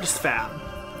fab. Just fab.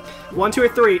 1, 2, or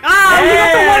 3. Ah, you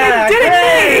got the one you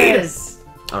didn't need! Chris.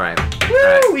 Alright. Woo!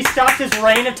 Alright. We stopped his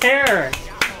reign of terror.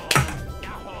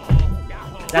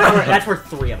 That's worth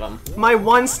 3 of them. My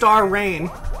 1-star reign.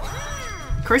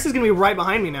 Chris is gonna be right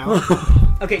behind me now.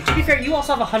 Okay, to be fair, you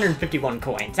also have 151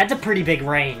 coins. That's a pretty big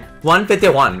reign.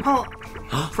 151.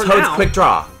 Oh, for Toad's now. quick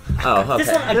draw. Oh, okay.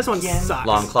 This one This one sucks.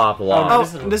 Long claw, long. Oh,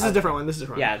 This is- this is a different one. This is a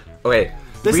different one. Yeah. Okay.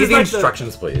 This Read is the like the-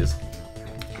 instructions, please.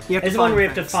 You have This is to one find where we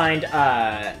have to things.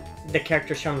 find the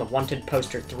character shown on the wanted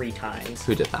poster 3 times.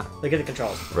 Who did that? Look at the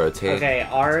controls. Rotate. Okay,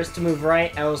 R is to move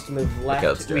right, L is to move left. Okay,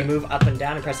 let's do we it. move up and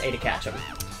down and press A to catch them.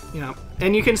 Yeah,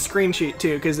 and you can screen sheet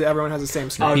too because everyone has the same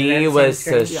screen. Oh, B that's the was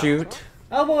same to screen? shoot,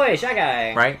 Oh boy, Shy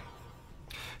Guy. right?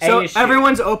 So shoot.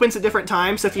 everyone's opens at different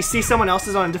times. So if you see someone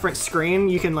else's on a different screen,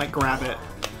 you can like grab it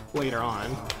later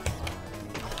on.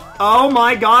 Oh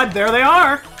my God! There they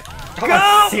are. Oh,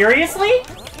 Go! seriously?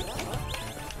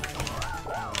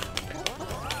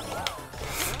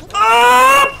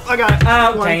 Oh! I got it.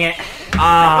 Oh, One. dang it.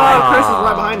 Oh, Chris is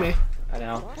right behind me. I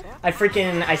know.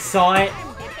 I saw it,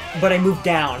 but I moved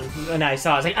down and I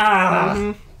saw it. I was like,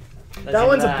 ah! That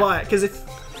one's a butt, because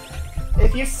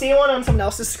if you see one on someone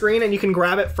else's screen and you can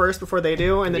grab it first before they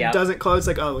do, and it doesn't close,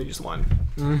 like, oh, we just won.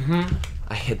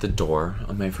 I hit the door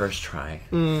on my first try.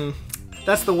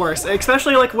 That's the worst.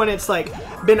 Especially, like, when it's, like,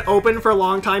 been open for a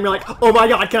long time, you're like, oh my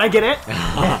God, can I get it?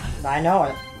 I know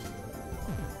it.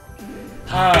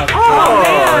 Oh,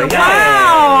 man,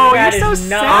 wow! That You're is so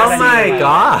not Oh my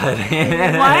god!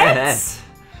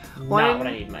 What? Not what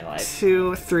I need in my life.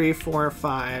 2, 3, 4,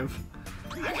 5.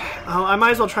 Okay. Oh, I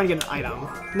might as well try and get an item.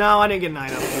 No, I didn't get an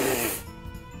item.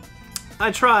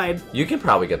 I tried. You can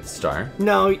probably get the star.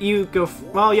 No, you go.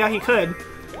 Well, yeah, he could.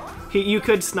 You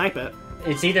could snipe it.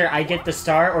 It's either I get the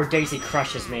star or Daisy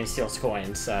crushes me and steals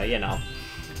coins, so, you know.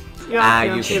 Yeah,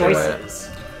 you can do it.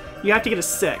 You have to get a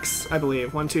 6, I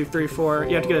believe. 1, 2, 3, 4.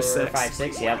 You have to get a 6. 5,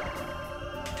 6, yep.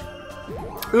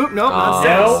 Oop, nope, not 6.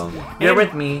 No. You're And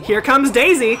with me. Here comes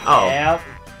Daisy. Oh. Yep.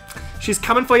 She's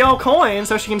coming for y'all coins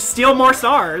so she can steal more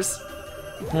stars.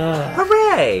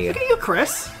 Hooray! Look at you,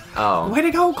 Chris. Oh. Way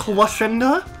to go,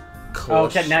 Clushinda. Oh,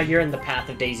 except now you're in the path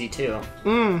of Daisy, too.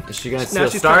 Is she gonna No, steal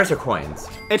she's stars or coins?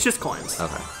 It's just coins.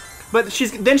 Okay. But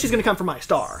she's gonna come for my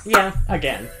star. Yeah,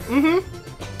 again.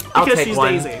 I'll Because take she's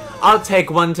one. Daisy. I'll take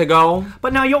one to go.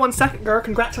 But now you're 1 second, girl.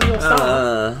 Congrats on your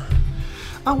star.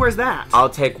 Oh, where's that? I'll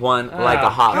take one like a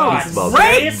hot God. piece of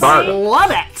Great! Seriously? butter.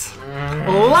 Love it!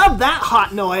 Love that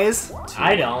hot noise.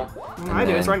 I don't. I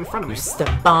do, it's right in front of me. You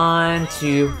step on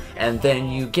to, and then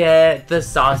you get the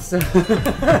sauce.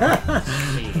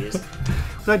 Jeez.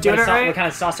 Was I doing it What right? kind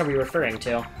of sauce are we referring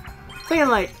to? Thinking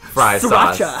like Fry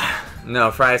sriracha. sauce.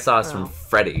 No, fry sauce from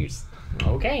Freddy's.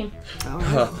 Okay.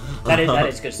 Oh, That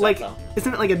is good stuff, like, though.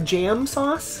 isn't it like a jam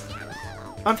sauce?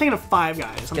 I'm thinking of Five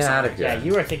Guys. I'm Get out sorry. of here. Yeah,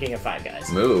 you were thinking of Five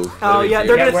Guys. Move. Oh, What do we yeah, do?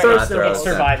 they're gonna Yeah, throw Not snowballs. It's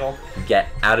survival. Get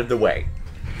out of the way.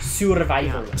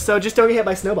 Survival. So just don't get hit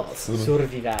by snowballs.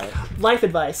 Survival. Life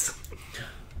advice.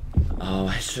 Oh,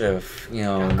 I should have,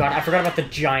 Oh god, I forgot about the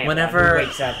giant one Whenever, who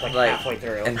wakes up like halfway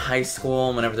through. in high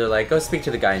school, whenever they're like, go speak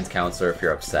to the guidance counselor if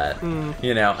you're upset.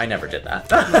 You know, I never did that.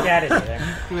 Yeah, I didn't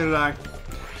either. Neither did I.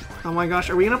 Oh my gosh,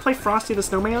 are we gonna play Frosty the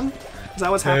Snowman? Is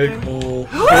that what's happening?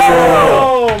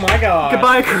 Oh my god.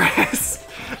 Goodbye, Chris.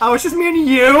 Oh, it's just me and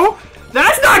you?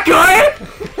 That's not good!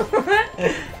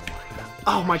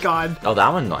 Oh my god. Oh, that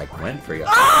one, like, went for you.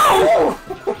 Oh!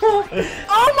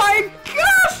 Oh my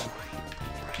gosh!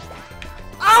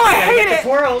 Oh, I hate The it!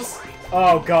 twirls.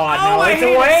 Oh god, Oh, no, I it's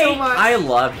hate away. it so much. I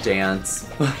love dance.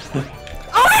 Oh,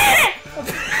 I hate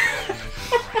it!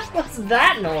 What's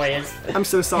that noise? I'm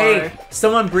so sorry. Hey,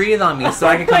 someone breathe on me so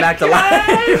I can come back to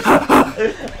life.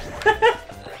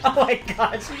 Oh my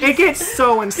gosh. It gets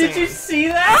so insane. Did you see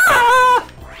that? Ah!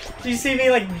 Did you see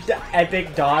me like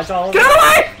epic dodge all of Get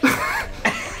it? away!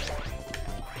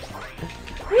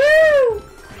 Woo!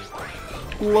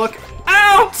 Look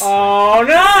out! Oh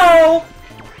no!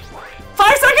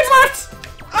 5 seconds left!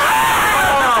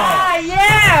 Ah,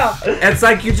 yeah! It's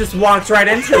like you just walked right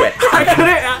into it. I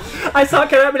couldn't. I saw it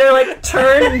come up and I like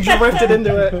turned and drifted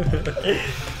into it.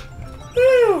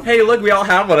 Hey, look, we all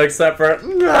have one except for... I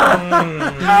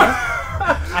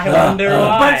wonder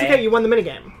why. But it's okay, you won the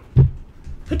minigame.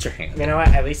 Put your hand. You know what?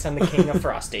 At least I'm the king of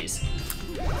Frosties.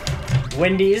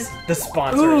 Wendy's, the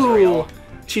sponsor is Ooh. real.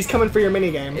 She's coming for your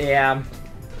minigame. Yeah.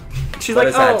 She's What like,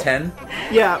 is that, oh. 10?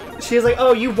 Yeah. She's like,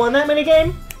 oh, you won that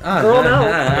minigame? Girl, no.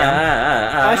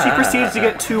 As she proceeds to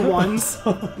get 2 1s.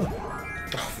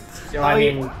 I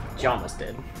mean, she almost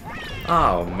did.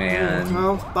 Oh, man.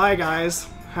 Well, bye guys.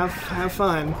 Have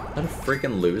fun. What a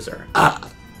freaking loser.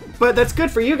 But that's good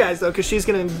for you guys though, because she's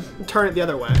gonna turn it the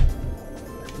other way.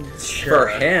 For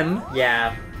him.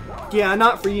 Yeah. Yeah,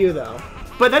 not for you though.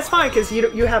 But that's fine because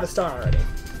you have a star already,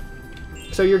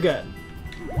 so you're good.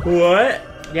 What?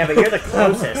 Yeah, but you're the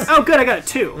closest. Oh, good, I got a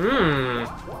 2.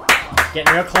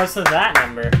 Getting real close to that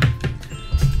number.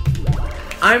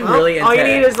 I'm Well, really into all you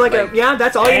need is like a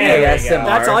that's all you need. There you go. ASMRs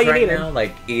That's all you right needed. now,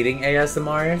 like eating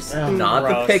ASMRs. Oh, Not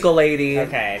gross. the pickle lady.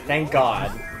 Okay, thank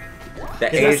God. The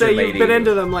I Asian say lady. you've been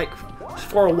into them like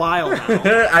for a while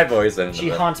now. I've always been into She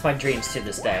them. haunts my dreams to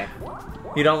this day.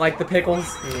 You don't like the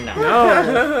pickles? No.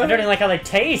 No. I don't even like how they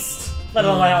taste, let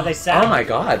alone how they sound. Oh my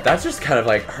god, that just kind of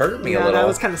like hurt me a Yeah, little. that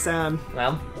was kind of sad.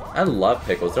 Well, I love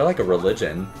pickles. They're like a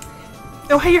religion.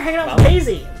 Oh, hey, you're hanging out with Well.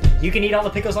 Daisy. You can eat all the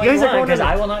pickles all You you guys are want, going because to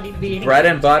the- I will not be eating Bread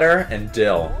pickles. and butter and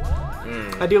dill.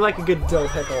 I do like a good dill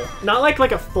pickle. Not like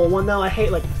a full one though. I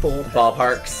hate like full.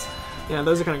 Ballparks. Yeah,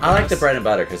 those are kind of. I like the bread and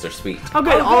butter because they're sweet. Oh,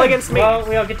 good. All against me. Well,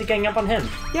 we all get to gang up on him.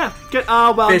 Yeah, good.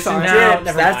 Oh, well, I'm Fish and sorry. No, chips.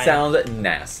 never That mind. sounds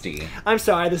nasty. I'm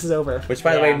sorry. This is over. Which,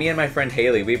 by the way, Yeah. me and my friend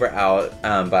Haley, we were out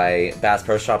by Bass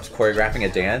Pro Shops choreographing a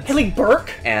dance. Haley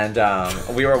Burke. And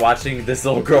we were watching this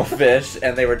little girl fish,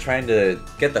 and they were trying to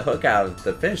get the hook out of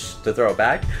the fish to throw it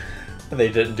back. And they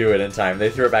didn't do it in time. They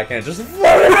threw it back in and just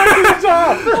floated back to the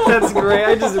top. That's great.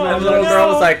 I just And imagine the little girl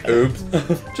was like, oops.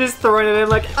 just throwing it in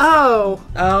like, oh,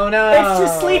 Oh no. it's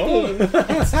just sleeping.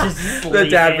 It's just The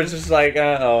dad sleeping. was just like,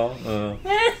 uh-oh.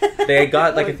 They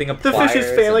got like a thing of The pliers.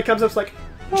 fish's family comes up, like,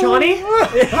 Johnny,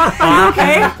 are you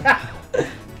okay?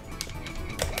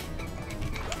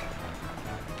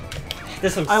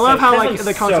 This one's I love so, how this like one's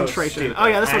the so concentration. stupid. Oh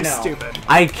yeah, this I one's know. stupid.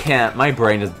 I can't. My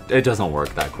brain it doesn't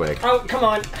work that quick. Oh, come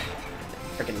on.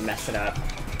 Freaking mess it up.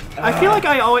 I feel like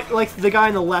I always like the guy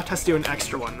on the left has to do an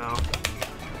extra one though.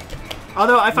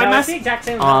 Although if I No, mess it's the exact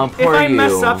same. if Poor I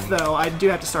mess you. up though, I do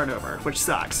have to start over, which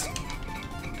sucks.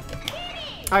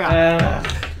 I got it.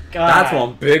 God. That's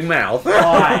one big mouth.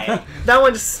 Why? That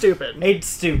one's stupid It's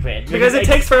stupid. because it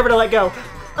takes forever to let go.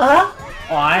 Oh,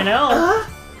 I know.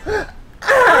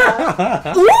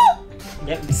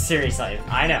 Yep, seriously.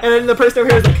 I know. And then the person over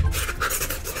here is like,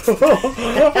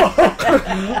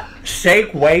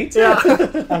 Shake, wait. yeah.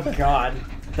 Oh god.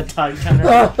 The tug toner.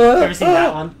 Have you ever seen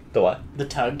that one? The what? The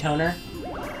tug toner?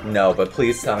 No, but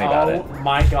please tell me about Oh it.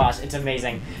 my gosh, it's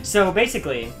amazing. So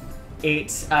basically,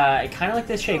 it's kind of like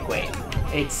the shake weight.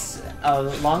 It's a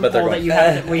long But they're pole that going, you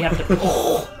have to, we have to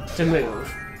pull to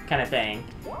move, kind of thing.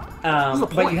 the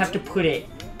But you point? have to put it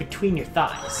between your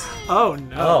thighs. Oh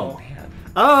no. Oh man.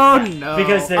 Oh no.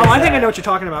 Because oh, there's, I think I know what you're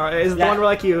talking about. Is it the that- one where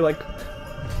like you like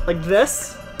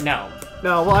this? No.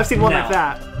 No. Well, I've seen one No. like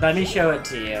that. Let me show it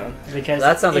to you because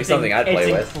That sounds like it's something I'd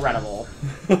play it's with. incredible.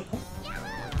 If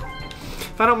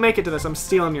I don't make it to this, I'm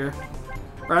stealing your,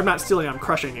 or I'm not stealing. I'm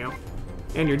crushing you,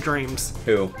 and your dreams.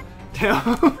 Who?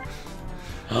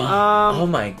 Oh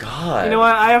my god. You know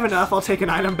what? I have enough. I'll take an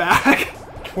item bag.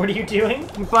 What are you doing?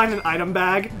 Find an item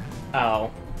bag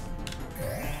Oh.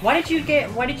 Why did you do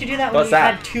that when What's you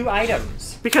that? had 2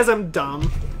 items? because I'm dumb.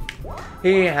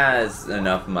 He has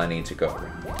enough money to go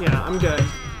around. Yeah, I'm good.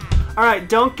 All right,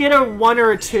 don't get a 1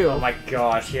 or a 2. Oh my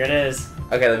gosh, here it is.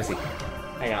 Okay, let me see.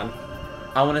 Hang on.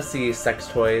 I want to see sex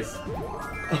toys.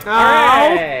 Oh,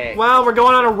 Alright. well, we're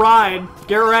going on a ride.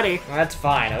 Get ready. That's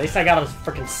fine. At least I got a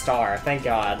freaking star. Thank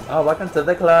God. Oh, welcome to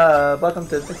the club. Welcome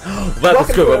to the. Welcome,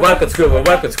 Scuba. Welcome, Scuba.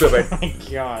 Welcome, Scuba. Oh my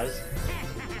gosh.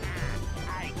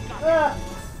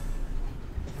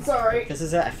 Sorry. This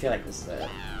is it? I feel like this is it.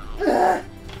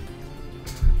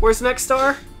 Where's the next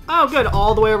star? Oh, good.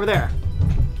 All the way over there.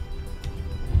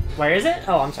 Where is it?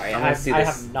 Oh, I'm sorry. I'm I gonna see I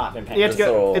this. have not been paying You have to This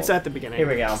go. little- It's at the beginning. Here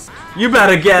we go. You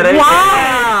better get it.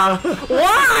 Why?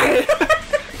 Why?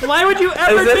 Why would you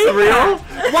ever Is this do real?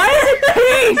 that? Why is it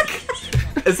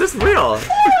pink? Is this real?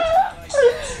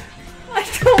 I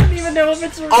don't even know if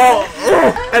it's real.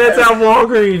 Oh, and it's at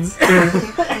Walgreens.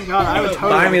 Oh God, I would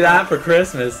totally Buy me that for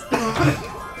Christmas.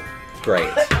 Great.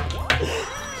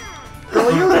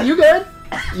 Girl, you good?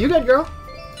 You good, girl?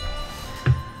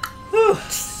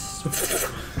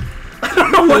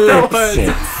 What that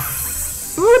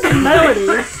was? Ooh, the melody.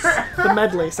 The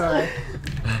medley, sorry.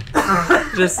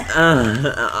 Just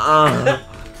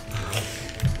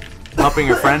helping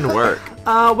your friend work.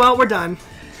 Well, we're done.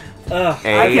 Ugh.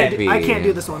 A, I can't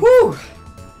do this one. Whew.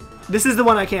 This is the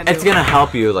one I can't do. It's gonna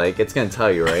help you, like it's gonna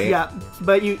tell you, right? Yeah,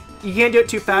 but you can't do it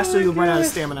too fast or you'll run out of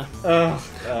stamina.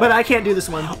 But I can't do this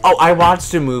one. Oh, I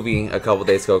watched a movie a couple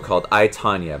days ago called I,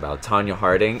 Tonya about Tonya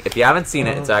Harding. If you haven't seen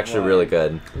it, it's actually really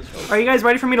good. Are you guys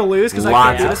ready for me to lose? Because I Lots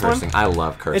can't do of this one. cursing. I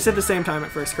love cursing. It's at the same time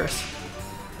at first, Chris.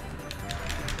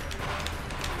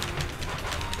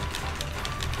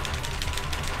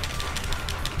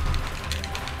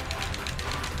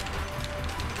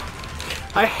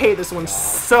 I hate this one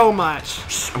so much.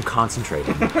 Shh, I'm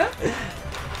concentrating.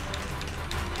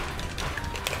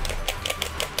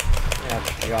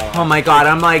 Oh my god,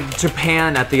 I'm like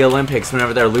Japan at the Olympics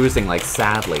whenever they're losing, like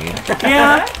sadly.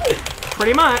 Yeah,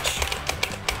 pretty much.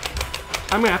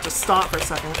 I'm gonna have to stop for a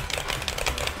second.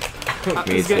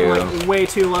 Me It's getting too. like way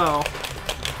too low.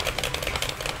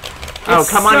 Oh, It's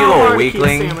come on, so you little hard to keep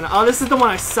weakling. stamina. Oh, this is the one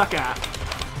I suck at.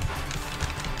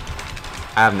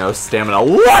 I have no stamina.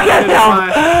 Look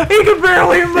at him! He can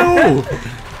barely move!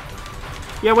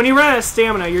 Yeah, when you run out of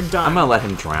stamina, you're done. I'm gonna let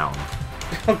him drown.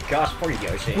 Oh gosh, poor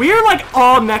Yoshi. We are like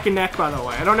all neck and neck, by the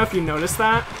way. I don't know if you noticed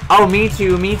that. Oh, me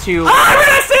too, me too. Ah, I ran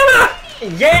out of stamina!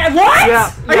 Yeah, what?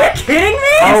 Yeah. Are you kidding me?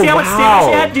 Did you Oh, see how much wow. stamina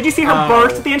she had? Did you see her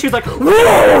burst at the end? She was like, whoa!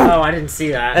 Oh, I didn't see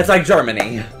that. It's like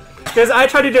Germany. Because I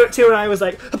tried to do it too, and I was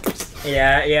like,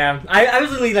 Yeah. I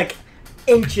was literally like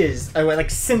inches,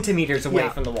 like centimeters away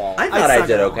from the wall. I thought I suck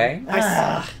did at okay.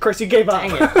 of course, you gave up.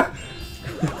 Dang it.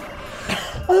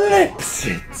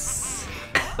 Lipschitz.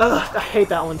 Ugh, I hate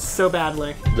that one so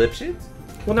badly. Lipschitz?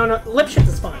 Well, no, Lipschitz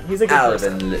is fine. He's a good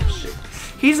person. Alvin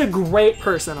Lipschitz. He's a great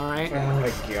person, alright? Oh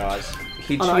my gosh.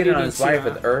 He Oh, no, I cheated didn't on his see wife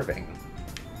that. with Irving.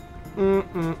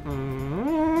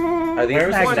 Mm-mm-mm. Are these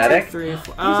Where's one, magnetic? 2, 3, 4.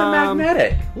 These are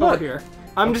magnetic. Over Look. here.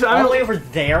 All the way over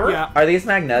there? Yeah. Are these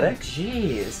magnetic?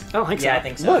 Jeez. I don't think so. Yeah, I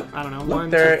think so. Look. I don't know. Look, 1,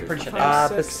 they're 2, 3, pretty sure 4, they're 5,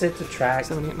 6, opposite attract.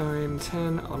 7, 8, 9,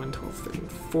 10, 11, 12, 13,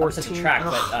 14. Opposite attract,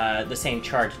 Ugh. but the same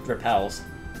charge repels.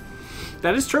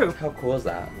 That is true. How cool is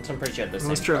that? So I'm pretty sure the same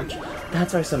That's true. charge.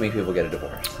 That's why so many people get a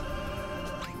divorce.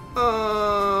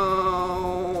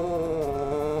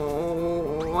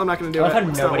 Oh, I'm not gonna do I it. love how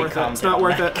It's not nobody worth it. It's commented not on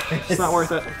worth that. it. It's not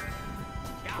worth it.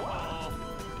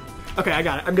 Okay, I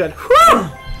got it. I'm good. Whew!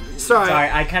 Sorry. Sorry,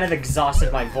 I kind of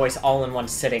exhausted my voice all in one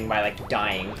sitting by like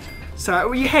dying. Sorry.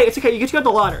 Well, hey, it's okay. You get to go to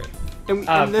the lottery. And,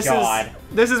 Oh, and this God.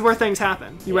 is where things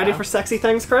happen. You ready Yeah. for sexy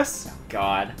things, Chris?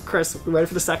 God. Chris, you ready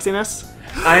for the sexiness?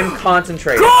 I'm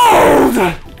concentrating.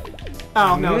 Gold!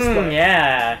 Oh no, it's good.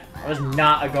 Yeah. That was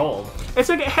not a gold. It's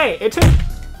okay. Hey, it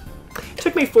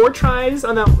took me 4 tries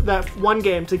on that one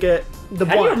game to get the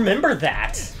How do you one remember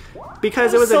that?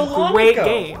 because That it was was so a long great ago.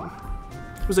 game.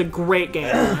 It was a great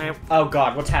game. Right? Oh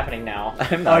God, what's happening now?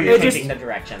 I'm Oh, not you're It just- changing the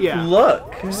direction. Yeah.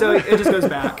 Look. So it just goes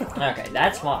back. Okay,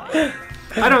 that's fine.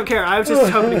 I don't care. I was just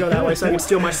hoping to go that way so I could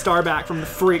steal my star back from the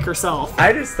freak herself.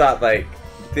 I just thought like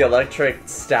the electric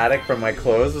static from my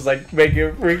clothes was like making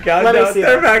you freak out. Let me No, see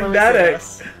they're this. Let me see magnetic.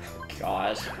 this.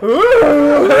 Gosh.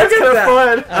 Ooh, that's at kind of that.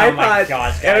 fun. I Oh my thought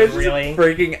gosh, I guys, was just really?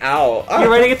 freaking out.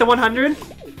 You ready to get the 100?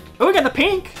 Oh, we got the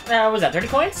pink. What was that 30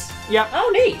 coins? Yep. Oh,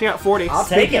 neat. You got 40. I'll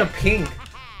take Speaking it. of pink,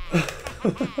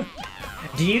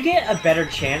 Do you get a better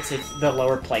chance if the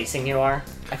lower placing you are?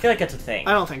 I feel like that's a thing.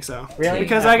 I don't think so. Really?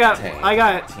 Because I got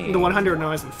Dang. the 100 when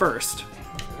I was in first.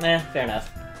 Fair enough.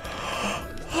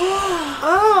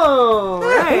 Oh,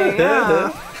 right,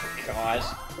 yeah. Gosh.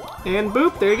 And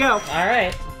boop, there you go.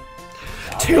 Alright.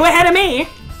 2 ahead of me.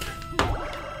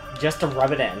 Just to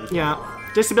rub it in. Yeah.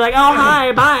 Just to be like, oh,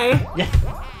 hi, bye. Yeah.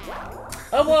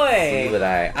 Oh see boy! what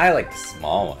I like the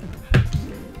small one.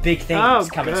 Big things Oh,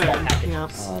 come in good. small packages. Yeah.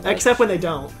 Oh, that's- Except when they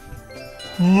don't.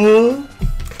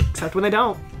 Except when they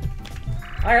don't.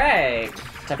 Alright.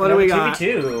 What do we got?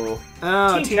 2v2.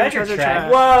 Oh, Team Team Treasure Treasure Track.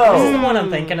 Track. Whoa! This is the one I'm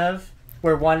thinking of.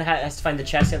 Where one has to find the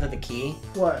chest, the other the key.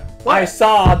 What? I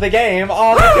saw the game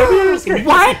on the computer screen.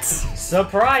 What?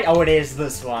 Surprise! Oh, it is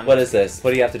this one. What is this?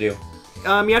 What do you have to do?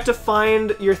 You have to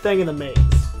find your thing in the maze.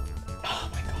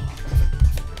 Oh my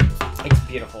god. It's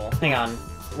beautiful. Hang on.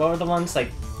 What were the ones?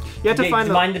 Like, You have to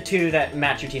find the 2 that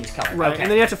match your team's color. Right, Okay, and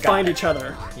then you have to got find it. each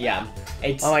other. Yeah.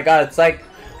 It's. Oh my god, it's like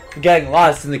getting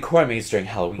lost in the core maze during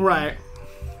Halloween. Right.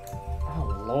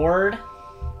 Oh lord.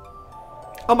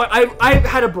 Oh my! I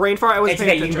had a brain fart. I wasn't It's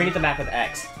okay. paying You can bring it attention. the map with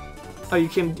X. Oh, you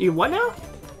can. You what now?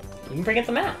 You can bring it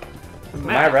the map. Am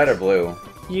I red or blue?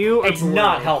 You. It's agree.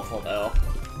 not helpful though.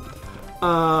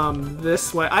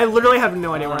 This way. I literally have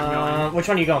no idea where I'm going. Which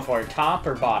one are you going for? Top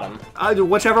or bottom? I'll do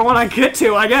whichever one I get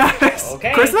to, I guess.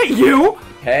 Okay. Chris, not you.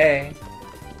 Hey.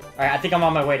 Alright, I think I'm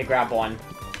on my way to grab one.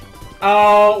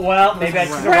 Oh, well, maybe I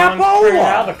took the wrong Crapola. turn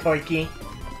Albuquerque.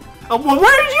 Oh, well,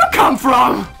 where did you come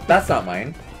from? That's not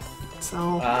mine.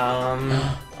 So.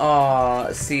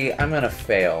 Aw, see, I'm gonna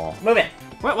fail. Move it.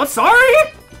 What? Sorry?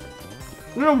 I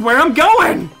don't know where I'm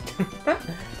going.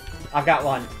 I've got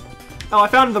one. Oh, I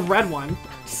found the red one.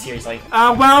 Seriously.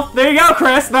 Well, there you go,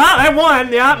 Chris. I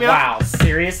won. Yeah. Wow,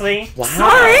 seriously? Wow.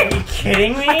 Sorry. Are you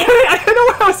kidding me? I couldn't know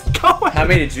where I was going. How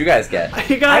many did you guys get?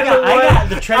 You got I the one. got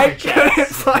the treasure I couldn't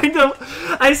chest. find them.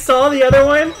 I saw the other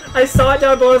one. I saw it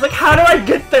down below. I was like, how do I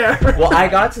get there? Well, I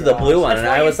got to the blue one and That's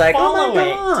why I you was like, oh follow my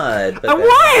it. god. But I then-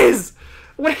 was.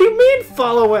 What do you mean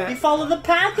follow You it? follow the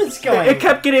path it's going. It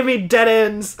kept getting me dead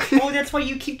ends. Well, that's why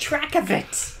you keep track of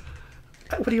it.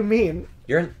 What do you mean?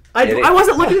 You're an I idiot.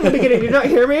 wasn't looking at the beginning. Did you not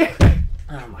hear me?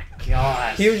 Oh my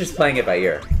gosh. He was just playing it by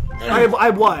ear. I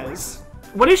was.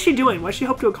 What is she doing? What does she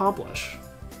hope to accomplish?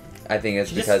 I think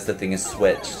it's because the thing is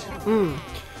switched. Well,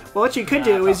 what you could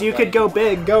do is you could go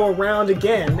big, go around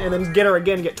again, and then get her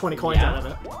again and get 20 coins Yeah. out of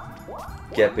it.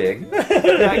 Get big.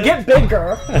 Yeah, get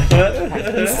bigger,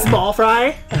 you small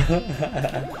fry.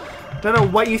 Don't know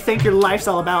what you think your life's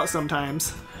all about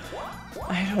sometimes.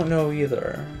 I don't know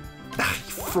either.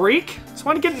 Freak. Just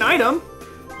want to get an item.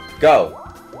 Go.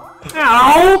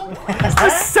 Ow! It's the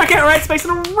second right space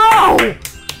in a row!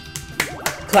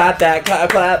 Clap that,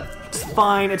 clap. It's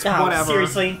fine, it's Oh, whatever.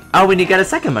 seriously? Oh, when you get a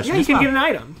second mushroom. Yeah, you as can well. get an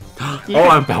item. Oh,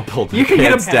 I'm about to pull the You can get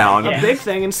pants down. a big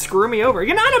thing and screw me over.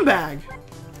 Get an item bag!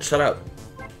 Shut up.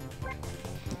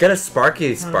 Get a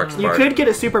Sparky Spark. You could get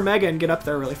a Super Mega and get up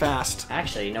there really fast.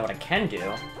 Actually, you know what I can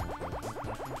do?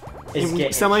 Is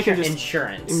get Someone can just-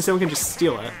 insurance. And someone can just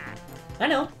steal it. I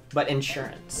know, but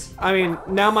insurance. I mean,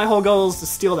 now my whole goal is to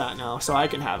steal that now, so I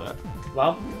can have it.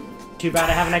 Well, too bad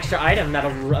I have an extra item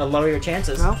that'll lower your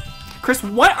chances. Well, Chris,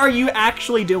 what are you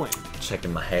actually doing?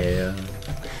 Checking my hair.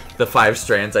 The 5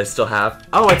 strands I still have.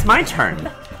 Oh, it's my turn.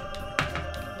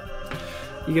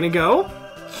 You gonna go?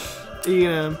 You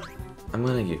gonna I'm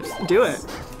gonna use. do it?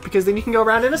 Because then you can go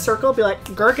around in a circle, be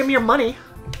like, "Girl, give me your money."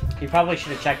 You probably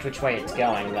should have checked which way it's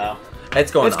going, though.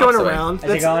 It's going. It's going opposite way. around.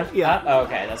 Is it going? Yeah. Oh,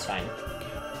 okay, that's fine.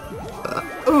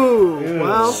 Ooh,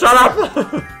 well. Shut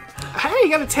up. Hey, you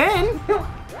got a 10.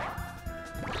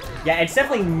 Yeah, it's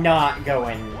definitely not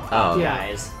going up, Oh. Yeah.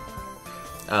 guys.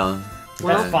 Oh.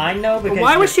 Well, That's fine, though, because...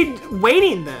 Why was she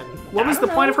waiting then? What was I the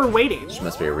don't point of know. her waiting? She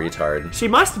must be a retard. She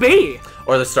must be.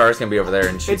 Or the star's gonna be over there,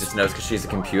 and she It's- just knows because she's a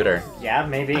computer. Yeah,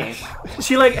 maybe.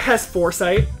 She like has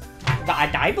foresight.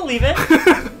 I believe it.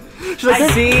 She's like, I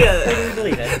See. totally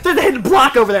believe it. there's a hidden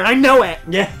block over there. I know it.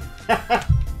 Yeah.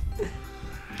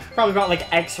 Probably brought,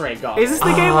 like, X-ray goggles. Is this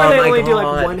the game where they my only do like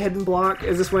God. one hidden block?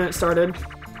 Is this when it started?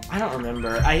 I don't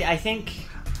remember. I think...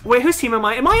 Wait, whose team am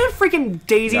I? Am I on freaking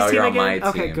Daisy's No, team you're on again? my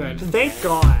Okay, team. good. Thank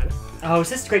God. Oh, is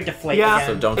this Great Deflate Yeah, again?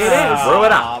 So don't It is. throw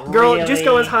it up. Girl, just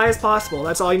go as high as possible.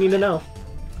 That's all you need to know.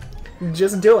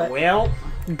 Just do it. Well,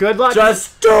 Good luck.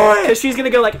 Just do Because it. she's gonna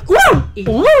go like, woo,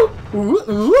 woo, woo,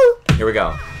 woo. Here we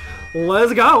go.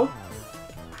 Let's go.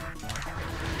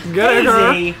 Good at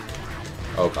her. easy.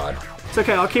 Oh God. It's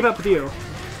okay. I'll keep up with you.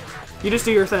 You just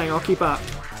do your thing. I'll keep up.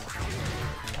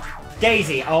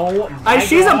 Daisy, oh my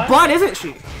She's God. a butt, isn't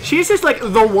she? She's just like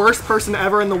the worst person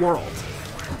ever in the world.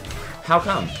 How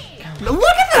come? Look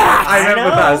at that! I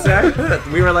remember know. with us.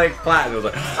 We were like flat. It was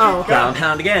like, Oh, okay. ground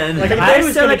pound again. Like, There's I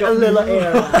was still gonna like go- a little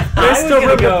air. I There's was still gonna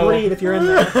room to go- breathe if you're in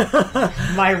there.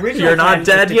 My original You're not plan was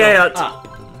dead to go yet. Up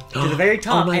to the very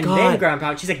top my and God. then ground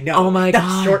pound. She's like, no. Oh my that's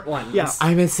God. short ones. Yeah.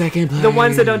 I'm in second place. The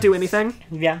ones that don't do anything.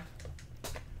 Yeah.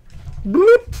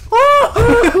 Bloop.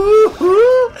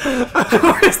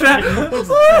 What is that?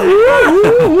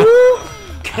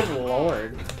 Good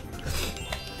lord.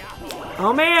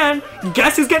 Oh man!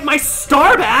 Guess who's getting my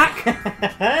star back?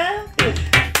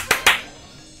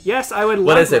 Yes, I would love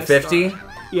What is my it? 50? star.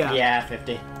 Yeah. Yeah,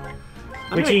 50.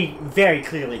 I'm Which gonna- he very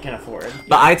clearly can afford.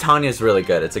 But I, Tanya's really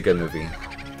good. It's a good movie.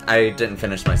 I didn't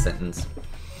finish my sentence.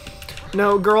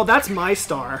 No, girl, that's my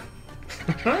star.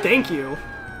 Thank you.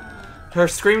 Her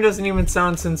scream doesn't even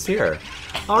sound sincere.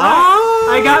 Alright.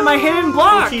 I got my hidden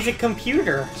block! She's a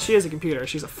computer. She is a computer.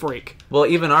 She's a freak. Well,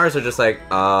 even ours are just like,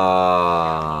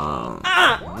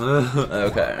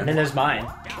 okay. And then there's mine.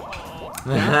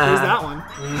 Here's that one.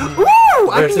 Woo!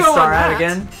 I Where's can the go star on at that.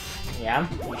 again? Yeah,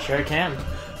 you sure can.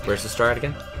 Where's the star at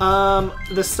again?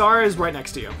 The star is right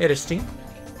next to you. It is Steam.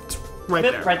 Right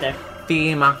Yep, there. right there.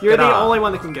 You're the only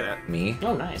one that can get it. Me?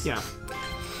 Oh, nice. Yeah.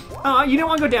 You didn't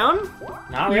want to go down?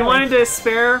 Not really. You wanted to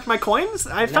spare my coins?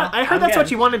 I thought I heard I'm that's what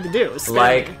good. you wanted to do. Spare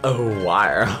Like me. a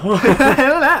wire.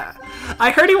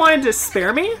 I heard he wanted to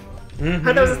spare me. Heard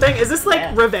that was a thing. Is this like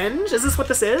Yeah. revenge? Is this what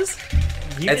this is?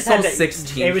 You It's just had still to-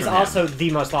 16 It was from him. also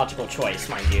the most logical choice,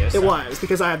 mind you. It so. was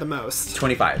because I had the most.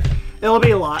 25. It'll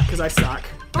be a lot because I suck.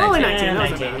 Only 19. Yeah, That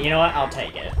wasn't 19. bad. You know what? I'll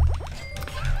take it.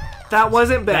 That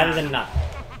wasn't bad. Better than nothing.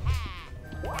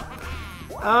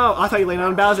 Oh, I thought you laid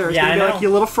on Bowser. I was Yeah, gonna I be know. like, you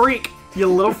little freak. You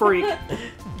little freak.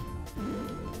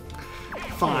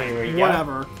 Fine. Here we go.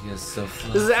 Whatever. You're so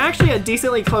fun. This is actually a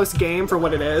decently close game for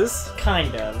what it is.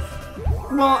 Kind of.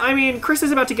 Well, I mean, Chris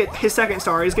is about to get his second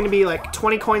star. He's going to be like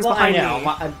 20 coins Well, I behind know. me.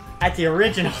 Well, at the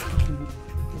original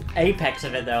apex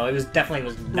of it, though, it was definitely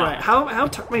was not. Right. How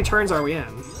many turns are we in?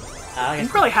 I guess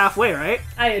Probably halfway, right?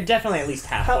 definitely at least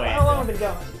halfway. How long have we been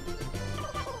going?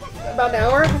 About an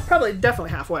hour? Probably,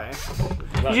 definitely halfway.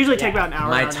 Well, You usually yeah. take about an hour.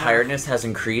 My hour and a half. tiredness has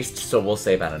increased, so we'll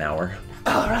say about an hour.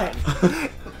 All right.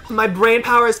 My brain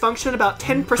power has functioned about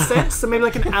 10%, so maybe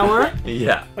like an hour.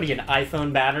 Yeah. What are you, an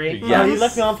iPhone battery? Yes. Oh, you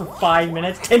left me on for 5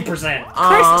 minutes? 10%. Chris,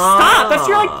 stop! That's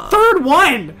your like third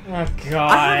one. Oh, I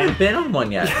God. haven't been on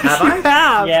one yet, have You I?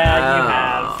 have. Yeah, you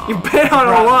have. You've been on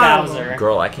a lot. Bowser.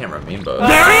 Girl, I can't remember.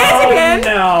 There he is again!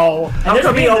 No! How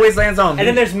come he always lands on me? And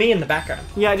then there's me in the background.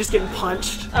 Yeah, just getting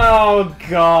punched. Oh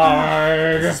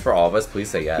god. This is for all of us. Please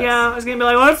say yes. Yeah, I was gonna be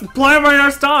like, let's play right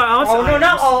our star. Oh no,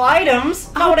 not all items.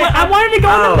 Oh, but I wanted to go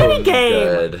on the mini game.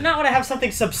 Good. Not when I have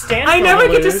something substantial. I never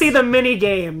get to lose. see the mini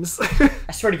games.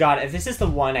 I swear to God, if this is the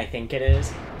one I think it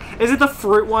is. Is it the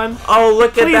fruit one? Oh,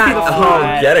 look at Please that. be the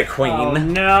Oh, get it, queen. Oh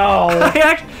no.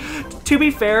 To be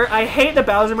fair, I hate the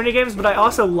Bowser mini games, but I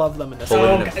also love them in this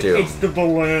Balloon one. of Doom. It's the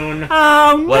balloon.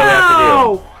 Oh no! What do we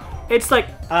have to It's like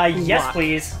Yes, what?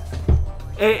 please.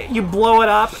 You blow it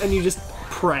up and you just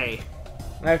pray.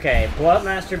 Okay, blow up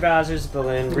Master Bowser's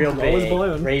balloon real Blow his big.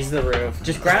 balloon. Raise the roof.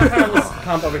 Just ground pound this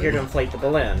pump over here to inflate the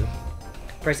balloon.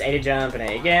 Press A to jump and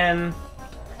A again.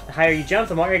 The higher you jump,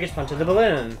 the more air gets pumped to the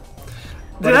balloon.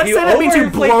 Did that say that means you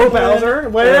blow Bowser?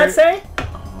 What did that say?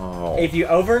 Oh. If you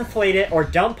overinflate it or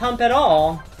don't pump at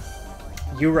all,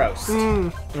 you roast.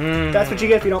 That's what you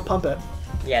get if you don't pump it.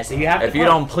 Yeah, so you have to If you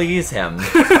pump. don't please him.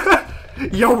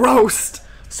 You roast!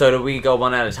 So do we go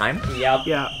one at a time? Yep.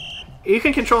 Yeah. You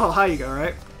can control how high you go,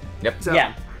 right? Yep. So,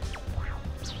 Yeah.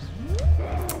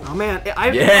 Oh man.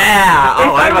 Yeah!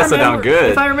 Oh, that must have done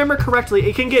good. If I remember correctly,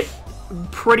 it can get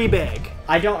pretty big.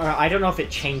 I don't know if it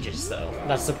changes though.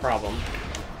 That's the problem.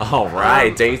 All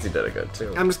right, Daisy did it good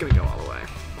too. I'm just gonna go all the way.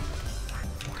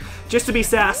 Just to be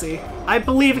sassy. I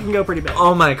believe it can go pretty big.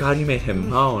 Oh my god, you made him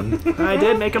moan. I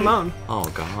did make him moan. Oh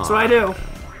god. That's what I do.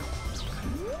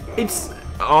 It's...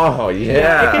 Oh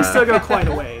yeah. It can still go quite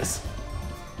a ways.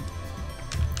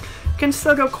 Can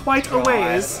still go quite a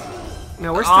ways.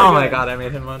 No, we're still Oh my good. god, I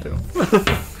made him moan too.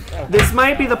 This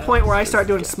might be the point where I start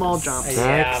doing small jumps.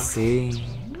 Yeah. Sexy.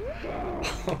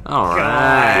 Yeah,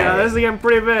 Alright. this is getting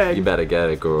pretty big. You better get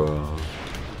it, girl.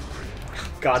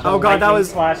 God, the Oh god, that lightning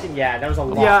was... flashing. Yeah, that was a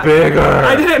lot. Yeah. Bigger.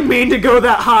 I didn't mean to go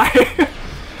that high.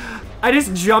 I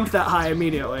just jumped that high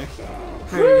immediately.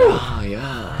 There you go. Oh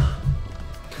yeah.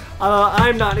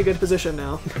 I'm not in a good position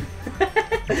now.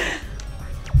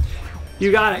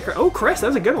 You got it. Oh, Chris, that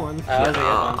was a good one. That was a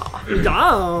good one.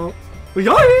 Oh.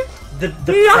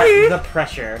 Yay! The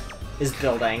pressure is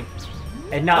building,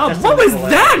 and not Oh, just what in the was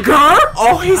balloon. that, girl?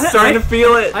 Oh, he's starting to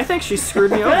feel it. I think she screwed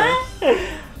me over.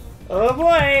 Oh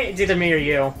boy, it's either me or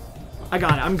you. I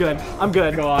got it. I'm good. I'm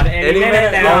good. Go on, any Any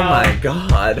minute minute. now. Oh my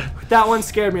god. That one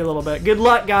scared me a little bit. Good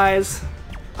luck, guys.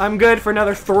 I'm good for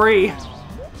another 3.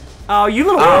 Oh, you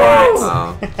little brats.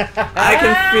 Oh. I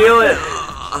can feel it.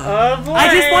 Oh boy.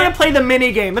 I just want to play the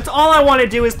mini game. That's all I want to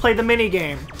do is play the mini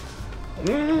game.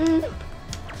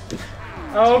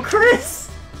 Oh, Chris.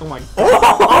 Oh my.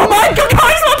 Oh my God!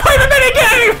 Guys, want to play the mini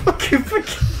game.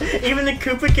 Koopa, even the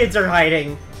Koopa kids are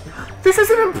hiding. This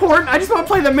isn't important. I just want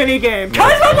to play the mini game.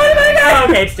 Guys, want to play the mini game. Oh,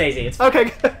 okay, it's Daisy. It's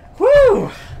Okay. Good. woo.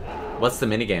 What's the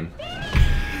minigame?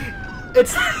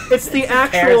 It's the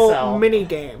actual carousel. mini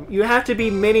game. You have to be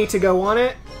mini to go on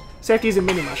it, so you have to use a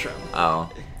mini mushroom.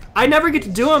 Oh. I never get to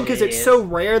do them because it's Jeez. so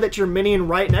rare that you're miniing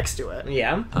right next to it.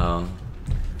 Yeah. Oh.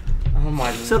 Oh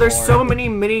my. So there's so many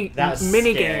mini That's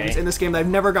mini scary. games in this game that I've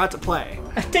never got to play.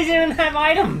 They didn't have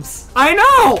items. I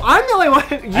know. I'm the only one.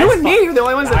 You That's and me are the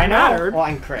only ones I that know. mattered. Well,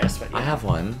 I'm Chris, but I yeah. have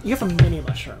one. You have a mini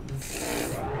mushroom.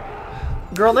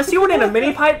 Girl, unless you went in a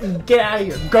mini pipe, get out of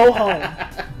here. Go home.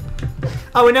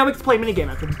 Oh, and now we can play mini game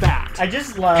after that. I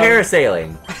just love.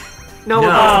 Parasailing. No,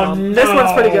 No. this Oh,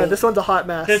 one's pretty no. good. This one's a hot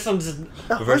mess. This one's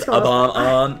Oh, Reverse this one-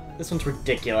 on. this one's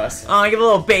ridiculous. Oh, give a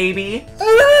little baby.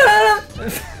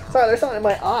 Sorry, there's something in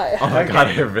my eye. Oh my Okay. god,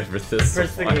 I remember this.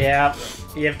 Press the, one. yeah,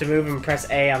 you have to move and press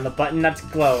A on the button that's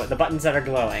the buttons that are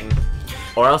glowing.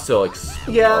 Or else it'll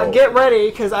explode. Yeah, get ready,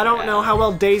 because I don't know how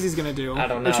well Daisy's gonna do. I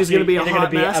don't know. If she's It's gonna be a either hot gonna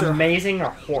be mess or... amazing or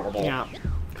horrible. Yeah.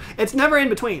 It's never in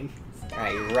between.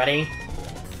 Alright, you ready?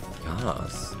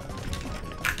 Yes.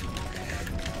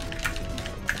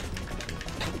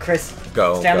 Chris,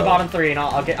 Go. stay on the go. bottom 3 and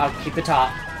I'll keep the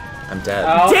top. I'm dead.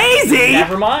 Oh, Daisy!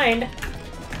 Never mind.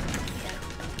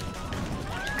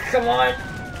 Come on.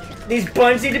 These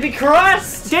buns need to be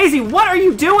crushed! Daisy, what are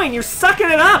you doing? You're sucking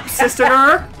it up,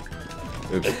 sister.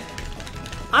 Oops.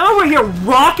 I'm over here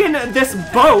rocking this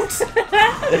boat.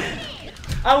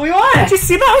 Oh, we won! Did you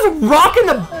see that? I was rocking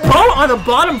the boat on the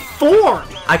bottom 4.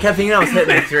 I kept thinking I was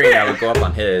hitting the 3 and I would go up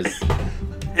on his.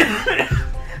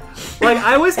 Like,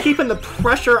 I was keeping the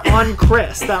pressure on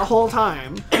Chris that whole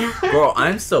time. Girl,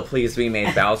 I'm so pleased we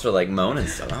made Bowser like moan and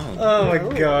stuff. Oh my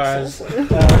gosh.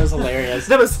 That was hilarious.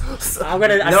 That was... I'm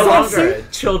gonna... No longer a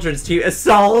children's TV.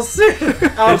 Saul's. Oh, Did you God,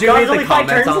 read there's the only 5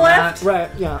 comments turns on left? that? Right,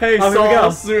 yeah. Hey, Oh, here we go.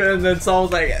 Saul's, and then Saul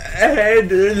was like, "Hey,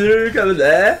 dude, you're coming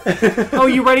there." Oh,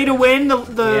 you ready to win the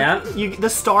Yeah. the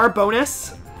star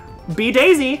bonus? Be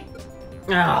Daisy.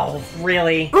 Oh,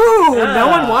 really? Ooh, no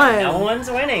one won. No one's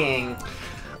winning.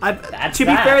 To be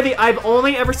fair, I've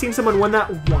only ever seen someone win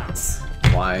that once.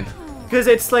 Why? Because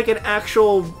it's like an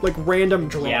actual, like, random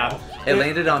draw. Yeah. It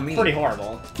landed on me. Pretty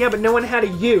horrible. Yeah, but no one had a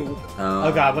U.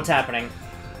 Oh god, what's happening?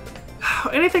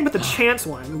 Anything but the chance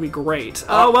one would be great.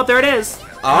 Oh, well, there it is.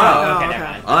 Oh, okay,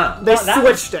 never mind. They that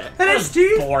switched it. That was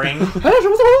boring.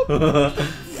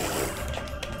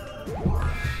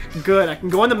 Good, I can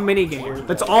go on the minigame.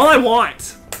 That's all I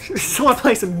want. I just want to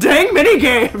play some dang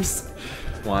minigames.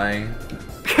 Why?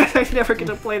 I never get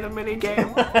to play the minigame.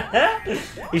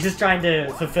 He's just trying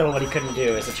to fulfill what he couldn't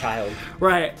do as a child.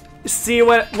 Right. See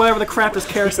whatever the crap this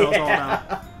carousel's all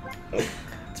about.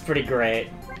 It's pretty great.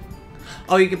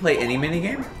 Oh, you can play any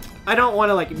minigame? I don't want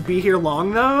to, like, be here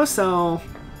long, though, so...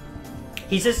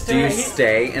 He's just Do you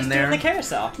stay in there? doing the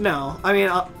carousel. No. I mean,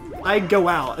 I go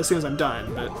out as soon as I'm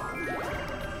done, but...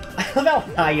 I love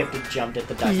how high you have to jump at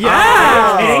the duck. Yeah!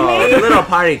 Are you kidding me? Little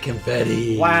party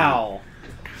confetti. Wow.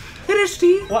 Hit it,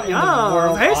 Steve. What in the Oh,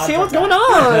 world? hey, odds see are what's that? going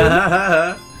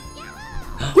on?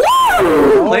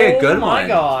 Woo! Play a good Oh my one.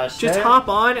 gosh. Just that- hop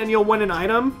on and you'll win an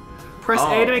item. Press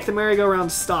A Oh. to make the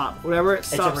merry-go-round stop. Whatever it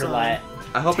It's a stops on. roulette.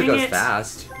 I hope it Dang goes it.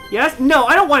 fast. Yes? No,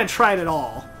 I don't want to try it at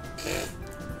all.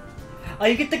 Oh,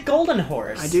 you get the golden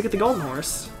horse. I do get the golden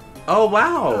horse. Oh,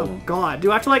 wow. Oh, God.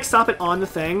 Do I have to, like, stop it on the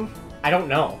thing? I don't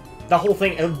know. The whole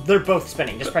thing, they're both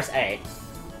spinning. Just press A.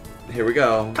 Here we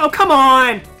go. Oh, come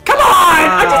on! Come on!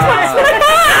 I just want to spin it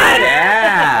on!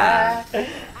 Yeah.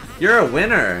 You're a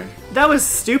winner. That was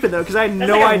stupid, though, because I had That's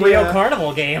no like a idea. real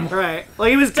carnival game. Right.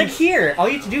 Like, it was... It's like here, all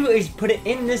you have to do is put it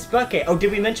in this bucket. Oh,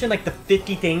 did we mention like the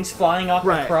 50 things flying off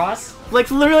Right. across? Like,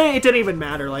 literally, it didn't even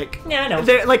matter. Like, Yeah, I know.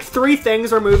 like, 3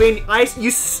 things were moving.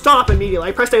 You stop immediately.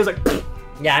 I pressed A, I was like...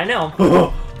 Yeah, I know.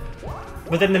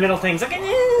 But then the middle thing's like,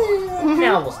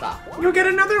 now we'll stop. You'll get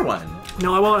another one.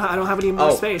 No, I won't. I don't have any more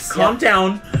Oh, space. calm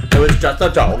down. It was just a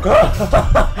joke.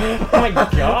 Oh my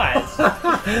god.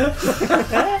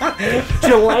 Do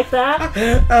you like that?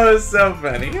 That was so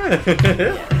funny.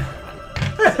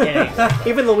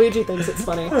 Even Luigi thinks it's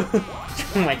funny. Oh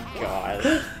my god.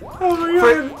 Oh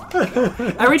my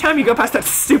god. Every time you go past that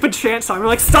stupid chant song, we're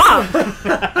like, stop!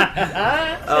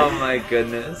 Oh my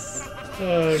goodness.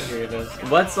 Oh goodness.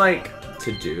 What's like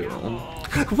to do?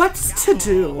 What's to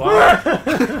do?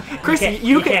 Chris,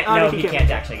 you can't. can. No, he can't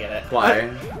actually get it. Why?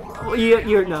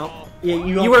 You're no.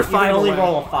 You were you 5 can only away.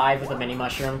 roll a 5 with a mini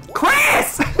mushroom.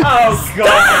 Chris! Oh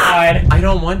god. I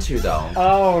don't want to though.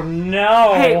 Oh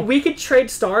no. Hey, we could trade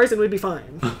stars and we'd be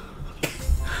fine.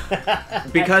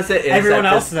 Because it is Everyone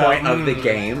at else, this though. point of the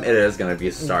game, it is going to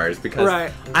be stars because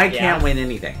Right. I can't Yeah. win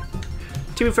anything.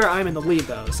 To be fair, I'm in the lead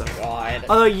though, so. God.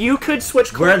 Although you could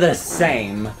switch. We're the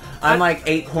same. I'm like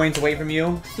 8 points away from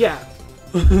you. Yeah.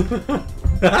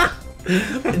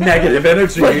 Negative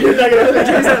energy.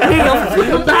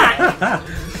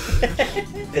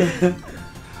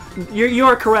 You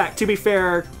are correct. To be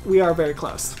fair, we are very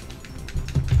close.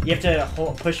 You have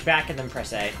to push back and then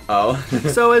press A. Oh.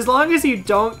 So as long as you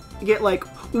don't get like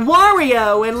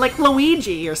Wario and like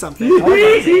Luigi or something.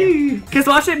 Daisy. Because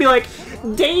watch it be like,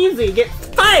 Daisy, get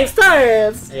 5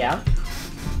 stars! Yeah.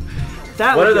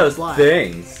 That What would are be a those fly.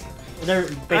 things? They're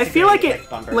I feel like it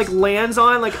bumpers. like lands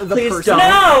on like the Please person. don't.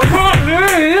 No, not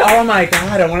me! Oh my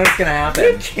god, I wonder what's gonna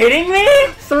happen. Kidding me?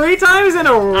 3 times in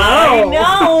a row. I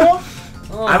know.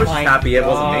 Oh I was just my happy it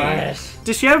wasn't me. gosh.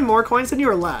 Does she have more coins than you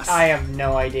or less? I have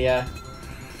no idea.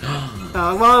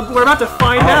 Well, we're about to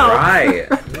find out.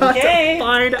 Alright. Okay.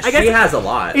 Find. I She guess has a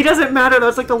lot. it doesn't matter though.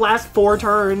 It's like the last 4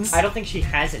 turns. I don't think she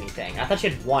has anything. I thought she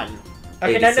had 1.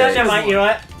 Okay, 86. no, never mind. You know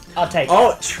what? I'll take it.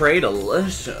 Oh, Trey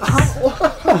delicious.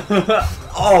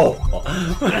 Oh.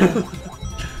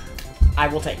 I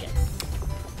will take it.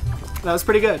 That was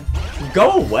pretty good.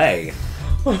 Go away.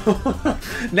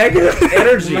 Negative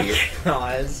energy.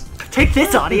 Guys. Take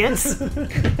this, audience.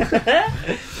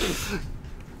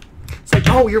 It's like,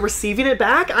 oh, you're receiving it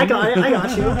back? I got it. I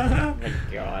got you. Oh my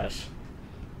gosh.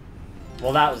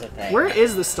 Well, that was a thing. Where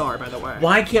is the star, by the way?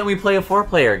 Why can't we play a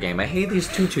 4-player game? I hate these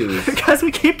tutus. Because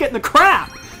we keep getting the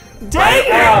crap. Dang Right.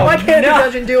 it! Oh, Why can't no. the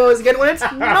dungeon duos again when it's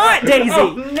not Daisy?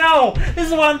 Oh no! This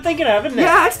is what I'm thinking of, isn't it?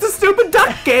 Yeah, it's the stupid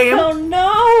duck game. Oh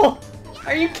no!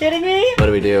 Are you kidding me? What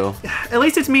do we do? At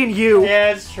least it's me and you.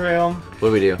 Yeah, it's true. What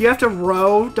do we do? You have to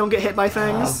row. Don't get hit by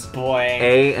things. Oh boy.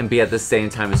 A and B at the same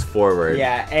time as forward.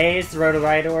 Yeah, A is the row to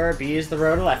right door, B is the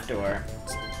row to left door.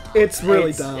 It's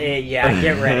really dumb. Yeah,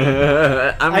 get ready.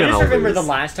 I'm I gonna just remember lose. the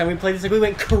last time we played this, like we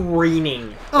went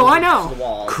careening. Oh, I to know. the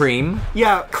walls. Cream?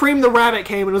 Yeah, Cream the rabbit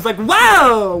came and was like,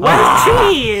 "Whoa, what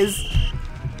is cheese?"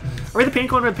 Are we the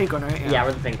pink one or the pink one, right? Yeah,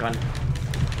 we're the pink one.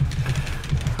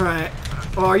 Right.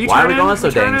 Oh, are you Why are we turning? going so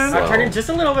You turning? dang slow? I'm turning just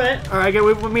a little bit. All right,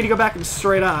 we need to go back and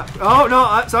straight up. Oh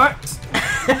no, sorry. It's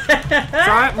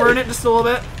alright, we're in it just a little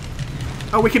bit.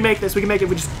 Oh, we can make this. We can make it.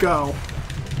 We just go.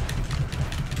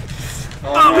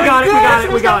 Oh, we got it. We got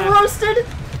it. We got it. Roasted.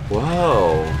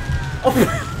 Whoa.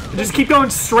 Just keep going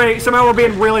straight. Somehow we're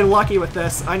being really lucky with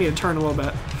this. I need to turn a little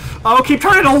bit. Oh, keep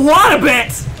turning a lot of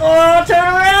bit. Oh, turn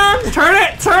around. Turn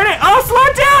it. Turn it. Oh, slow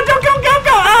it down. Don't go. Go.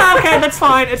 Go. Ah, okay, that's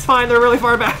fine. It's fine. They're really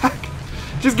far back.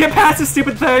 Just get past this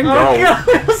stupid thing. Oh, Oh. God.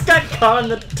 We almost got caught in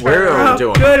the turn. We're Oh,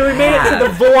 doing good. We made it to the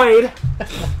void.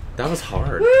 That was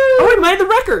hard. Oh, we made the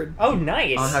record. Oh,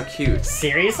 nice. Oh, how cute.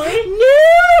 Seriously?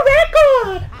 New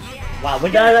record. Wow,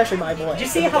 look That is at actually my voice. Did you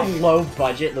see how low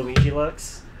budget Luigi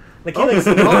looks? Like, he looks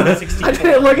on I 64.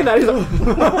 didn't look at that.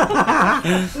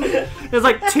 He's like, it's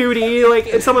like 2D.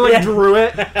 Like someone like drew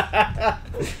it.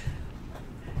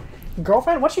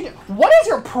 Girlfriend, what you do? What is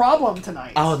your problem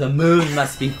tonight? Oh, the moon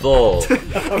must be full.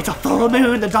 It's a full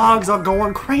moon. The dogs are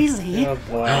going crazy. Oh,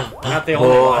 boy. Not the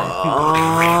only one. Oh.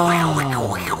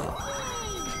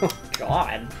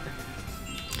 God.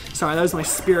 Sorry, that was my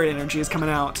spirit energy is coming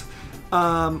out.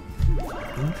 I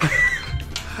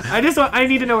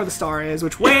need to know where the star is,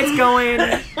 which way it's going,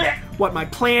 what my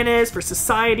plan is for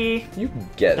society. You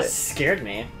get That it. scared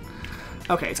me.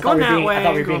 Okay, it's I thought going we were that being- way. I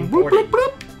thought we were going being bloop, bloop,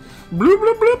 bloop, bloop,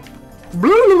 bloop, bloop,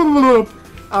 bloop, bloop.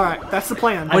 All right, that's the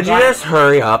plan. Would you glad- just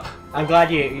hurry up? I'm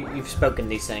glad you've spoken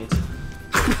these things.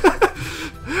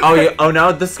 Oh, oh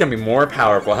no, this is gonna be more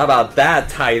powerful. How about that,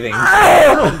 tithing?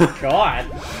 God.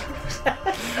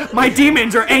 My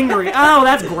demons are angry. Oh,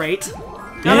 that's great.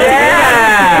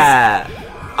 Yeah!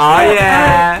 Oh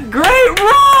yeah! Great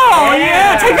roll!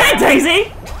 Yeah, take that,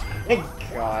 Daisy.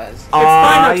 God. It's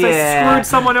fine though, 'cause I yeah! screwed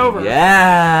someone over.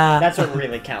 Yeah! That's what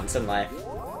really counts in life.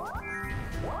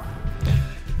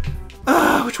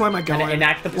 Which way am I going?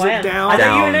 Enact the Is plan. it down? I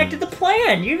thought you Down. enacted the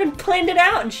plan. You even planned it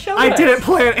out and showed us. I didn't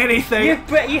plan anything.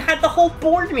 You had the whole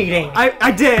board meeting.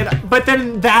 I did, but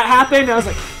then that happened. And I was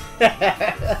like,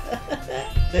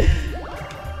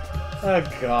 Oh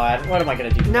God, what am I gonna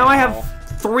do now I have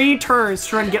 3 turns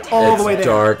trying to get all the way It's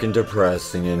there. dark and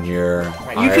depressing in here.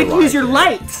 You could use your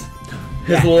light.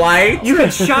 His light? You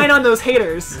could shine on those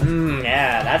haters.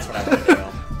 Yeah, that's what I want to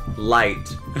do.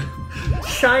 Light.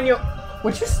 Shine your.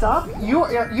 Would you stop? You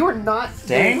are not.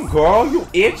 Dang, girl, you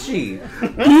itchy.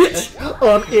 Itch.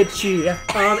 I'm itchy.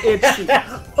 I'm itchy.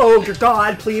 Oh dear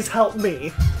God, please help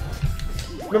me.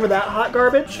 Remember that hot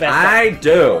garbage? I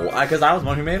do, because I was the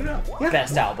one who made it up.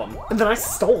 Best album. And then I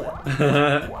stole it.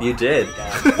 You did.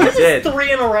 This You is did.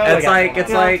 3 in a row. It's I like got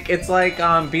it's like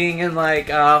being in like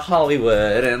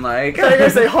Hollywood and like I was gonna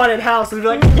say haunted house and be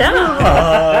like,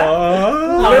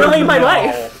 yeah. Literally my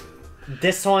life.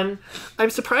 This one. I'm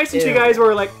surprised since you Ew. guys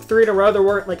were like 3 in a row, there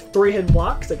weren't like 3 hidden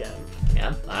blocks again.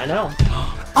 Yeah, I know.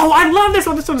 Oh, I love this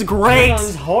one. This one's great. This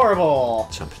one's horrible.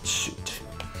 jump and shoot.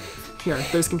 Here,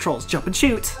 there's controls. Jump and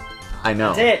shoot. I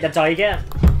know. That's it. That's all you get.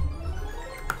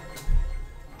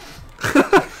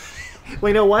 Well,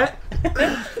 you know what?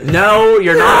 No,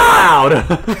 you're not allowed.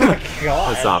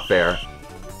 God. That's not fair.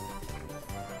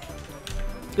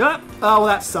 Yep. Oh, well,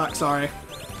 that sucks. Sorry.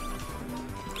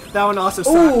 That one also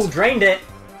Ooh, sucks. drained it.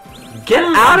 Get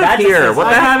out of That's here! just- What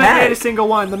I the haven't made a heck? single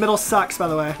one. The middle sucks, by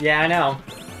the way. Yeah, I know.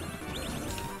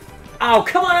 Oh,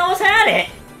 come on! I almost had it.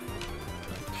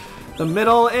 The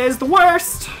middle is the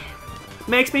worst.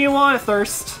 Makes me want to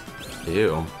thirst.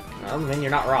 Ew. Well, then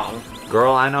you're not wrong.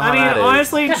 Girl, I know how I mean, that is.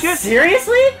 honestly, Yeah,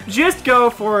 seriously? just go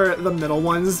for the middle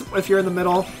ones if you're in the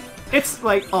middle. It's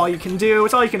like all you can do.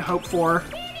 It's all you can hope for.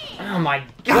 Oh my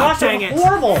God gosh, dang that's it.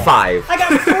 horrible. 5. I got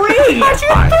 3.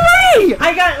 Five. 3!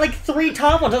 I got like 3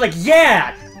 top ones. I was like,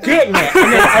 yeah, getting it.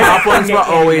 And then Top ones didn't were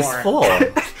get any always more. full.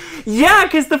 Yeah,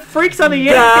 because the freaks on the end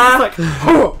Yeah. it's like,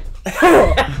 huh,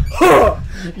 huh, huh.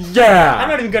 I'm Yeah.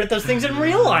 not even good at those things in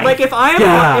real life. Like if I'm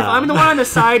Yeah. if I'm the one on the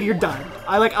side, you're done.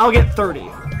 I'll get 30.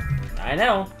 I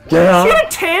know. She Yeah. got a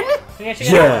 10? Yeah.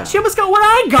 Yeah. She almost got what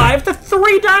I got with the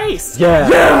 3 dice. Yeah.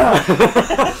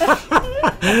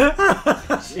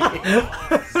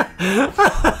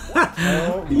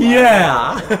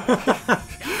 Yeah.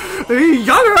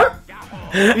 Yager!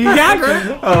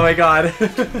 Yager! Oh my god.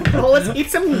 Oh, let's eat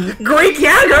some Greek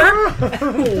Yager!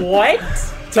 What?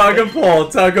 Tug and pull,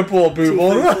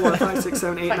 booble. 4, 5, 6,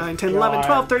 7, 8, 9, 10, 11,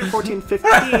 12, 13, 14,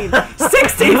 15,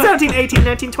 16, 17, 18,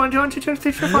 19, 20, 21, 22,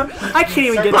 23, 24. I can't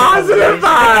even get Positive there.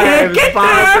 I can't vibes. get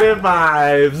there.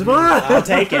 Positive vibes. I'll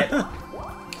take it.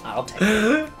 I'll take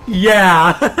it.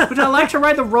 Yeah. Would I like to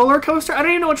ride the roller coaster? I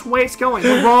don't even know which way it's going.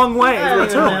 The wrong way. I don't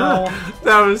even know.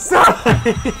 That was so.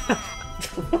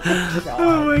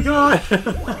 Oh my god.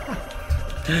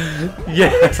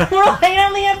 Yeah. We're hanging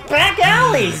out in the back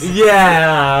alleys.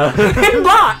 Yeah. And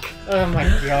block. Oh my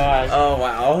god. Oh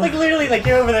wow. Like literally, like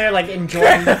you're over there, like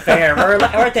enjoying the fair, or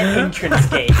at the entrance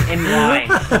gate in line,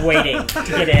 waiting to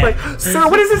get in. Like, sir,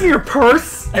 what is this in your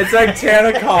purse? It's like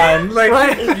TanaCon. Like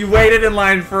Right. you waited in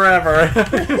line forever.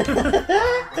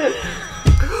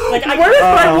 Like, Where's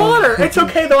my water? It's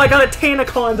okay though. I got a Tana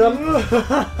condom.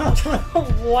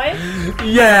 What?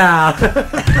 Yeah.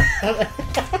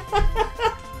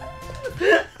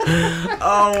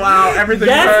 Oh wow, everything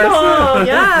Yes, hurts. Mom.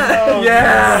 Yeah. Oh,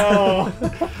 Yeah.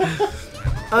 no.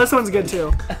 Oh, this one's good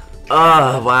too.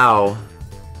 Oh wow.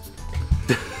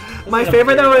 My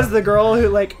favorite though is the girl who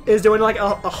like is doing like a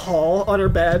haul on her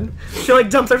bed. She like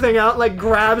dumps everything out, like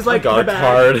grabs like got the a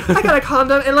bag. card. I got a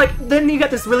condom, and like then you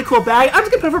got this really cool bag. I'm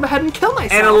just gonna put it over my head and kill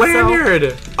myself. And a So,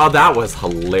 lanyard. Oh, that was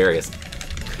hilarious.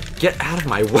 Get out of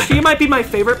my way. she might be my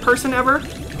favorite person ever.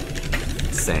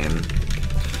 Same.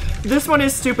 This one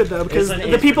is stupid though because This one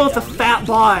the is people with the dumb. fat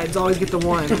bods always get the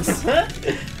ones.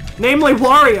 Namely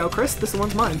Wario. Chris, this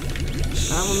one's mine.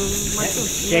 That one's mine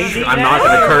too. Daisy I'm not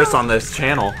gonna curse on this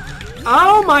channel.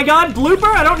 Oh my god,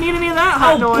 blooper! I don't need any of that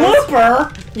hot noise.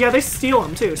 Blooper! Yeah, they steal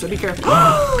them too, so be careful.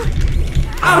 Oh.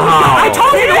 I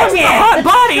told you it was the hot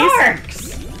bodies!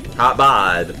 Sharks! Hot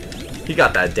bod. He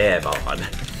got that dab on.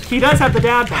 He does have the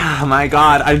dad bod. Oh my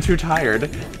god, I'm too tired.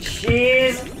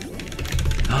 Cheese.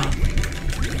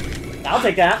 I'll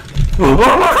take that.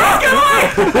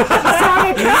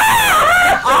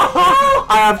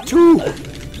 I have two.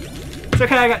 It's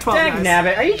okay, I got 12 Dag guys.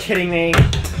 nabbit, are you kidding me?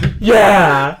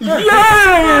 Yeah. Yay!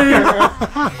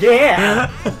 Yeah!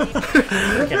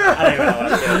 I don't even know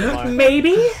what I'm doing anymore.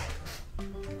 Maybe?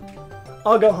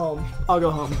 I'll go home. I'll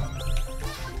go home.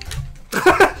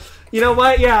 You know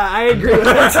what? Yeah, I agree with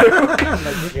that too. Oh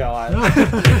my god.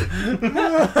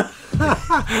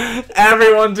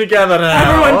 Everyone together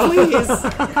now. Everyone, please.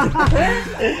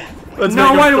 Let's No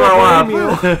make one him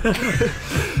will throw blame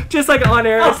you. Just like on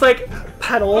air, it's like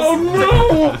petals. Oh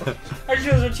no! I just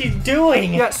knows what she's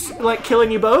doing. Yes, like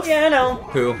killing you both. Yeah, I know.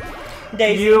 Who?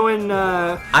 Daisy. You and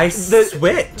I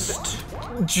switched.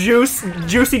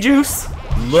 Juicy Juice.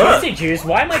 Look. Juicy Juice,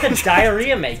 why am I the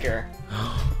diarrhea maker?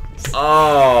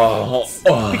 Oh.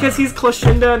 Because he's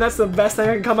Clashinda, and that's the best thing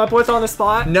I can come up with on the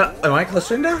spot. No, am I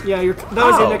Clashinda? Yeah, that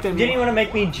was your Oh. nickname. Didn't you want to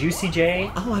make me Juicy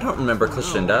J? Oh, I don't remember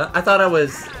Clashinda. I thought I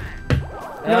was.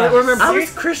 No, remember, I was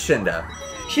Crishinda.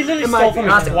 She literally It stole might from be. me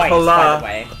Not twice, Cola.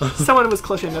 by the way. someone was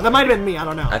Clashinda. That might have been me. I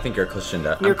don't know. I think you're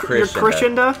Clashinda. You're I'm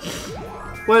Crishinda.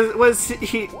 Crishinda. Was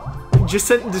he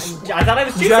just I thought I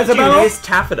was Juicy Jezebel? Juice. He's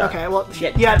Taffeta. Okay, well,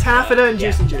 Shit, yeah, Taffeta and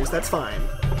yeah. Juicy Juice. That's fine.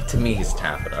 To me, he's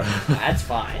Taffeta. That's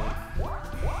fine.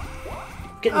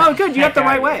 Get Oh, good. You got heck the out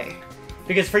right of here. way.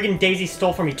 Because freaking Daisy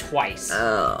stole from me twice.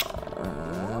 Oh.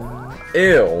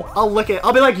 Ew. I'll lick it.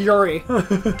 I'll be like Yuri.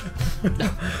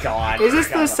 God. Is this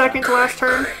God, the second to last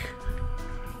turn?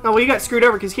 Oh, well, you got screwed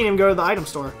over because he didn't even go to the item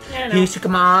store. Yeah, no.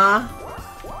 Hishikama.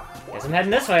 Guess I'm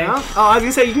heading this way. Oh, I was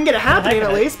gonna say you can get a happening heck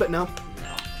at of it. least, but no.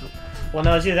 Well,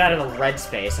 no, it's either that or the red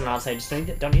space, and honestly, I just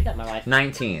don't need that in my life.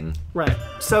 19. Right.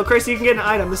 So, Chris, you can get an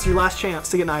item. This is your last chance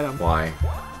to get an item. Why?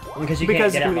 Because you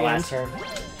Because can't get it on the through the last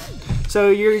turn. So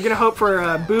you're gonna hope for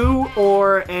a Boo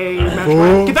or a magic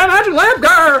lamp. Get that magic lamp,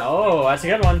 girl! Oh, that's a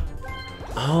good one.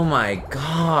 Oh my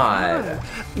god.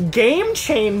 Game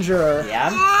changer.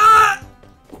 Yeah.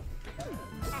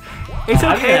 It's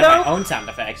I'm okay gonna have my though. own sound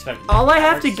effects, but All I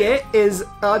have to get is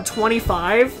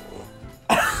 25.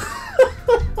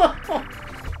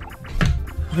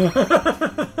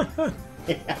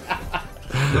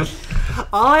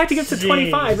 All I have to get to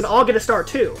 25, and I'll get a star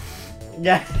too.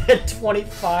 yeah,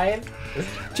 25.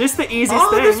 Just the easiest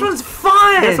Oh, thing. this one's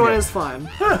fun. This one is fun.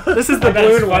 This is the I bet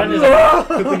it's balloon fun one. is like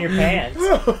pooping your pants.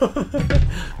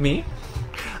 Me?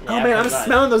 Oh man, I'm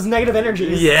smelling those negative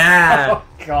energies. Yeah.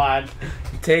 Oh god,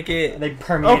 Take it. they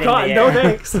permeate Oh god, in the no air.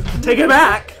 thanks. Take it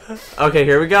back. Okay,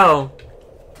 here we go.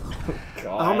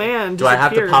 God. Oh man, Do I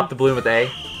have to disappeared. pop the balloon with A?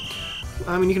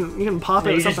 I mean, you can pop No,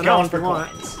 it you're with just something going else if for you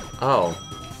want. coins. Oh.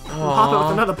 Pop it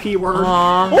with another P word.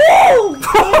 Aww.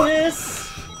 Oh! Goodness.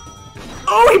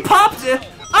 Oh, he popped it!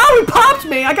 Oh, he popped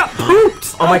me! I got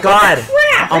pooped! Oh my god.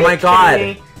 Crap, Oh are my you god.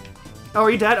 kidding me? Oh, are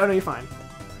you dead? Oh, no, you're fine.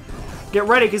 Get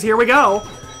ready, because here we go.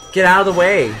 Get out of the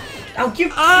way. Oh, you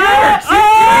Ah! jerks! You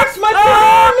Ah! jerks,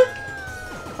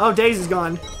 my Oh, Daisy's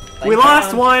gone. Thank We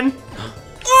lost God. one.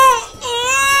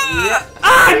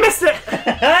 Ah, I missed it!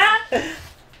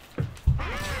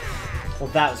 Well,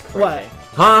 that was crazy. What?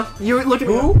 Huh? You look at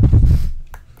Who?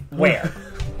 Where?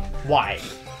 Why?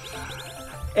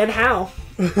 And how?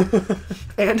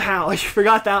 And how? You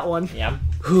forgot that one. Yeah.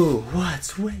 Who?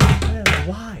 What's when? Where?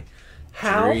 Why?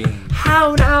 How? Dream.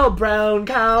 How now, brown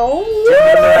cow?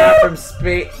 Remember that from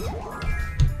Space?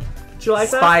 Did you like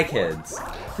Spy Kids.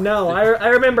 that? No, I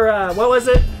remember, what was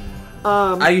it?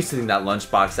 I used to think that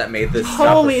lunchbox that made this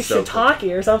Holy stuff was so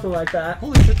shiitake or something like that.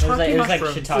 Holy shiitake It was like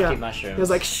mushrooms. shiitake Yeah. mushrooms. It was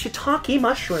like shiitake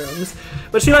mushrooms.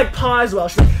 But she like paused well.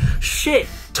 She's like,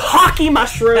 shiitake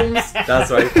mushrooms. That's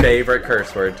my favorite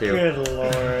curse word too. Good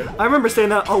lord. I remember saying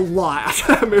that a lot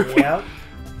after that movie. Yep.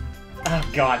 Oh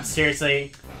god,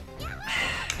 seriously.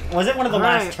 Was it one of the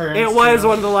last turns? It was too?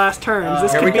 one of the last turns.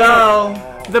 This Here could we be go.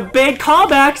 the big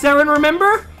callbacks. Everyone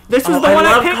remember? This was the I one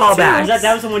love I picked callbacks. too.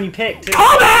 That was the one you picked, too.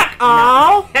 Callback!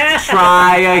 Oh!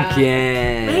 Try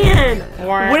again.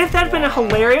 Man! Wouldn't that have been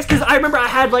hilarious? Because I remember I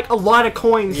had like a lot of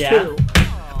coins Yeah. too.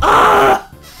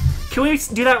 Can we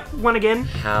do that one again?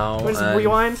 How Let's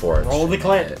rewind. Roll the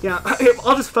clip. Yeah,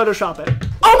 I'll just Photoshop it.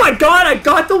 Oh my god, I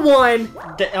got the one!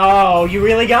 Oh, you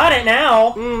really got it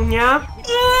now. Yeah.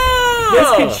 This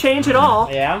can change it all.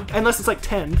 Yeah. Unless it's like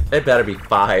 10. It better be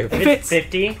 5. If It's it's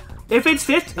 50. If it's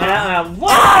 50. What?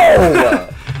 Oh!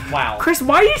 Wow. Chris,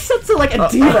 why are you such a, like a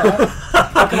diva?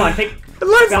 Oh, come on, pick.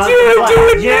 Let's Go on,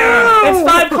 do it yeah. now!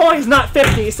 It's 5 coins, not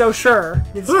 50, so sure.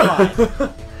 It's fine.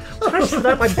 Can I shove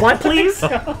that in my butt, please?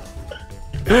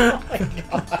 Oh my god.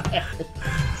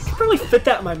 I can really fit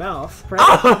that in my mouth, right?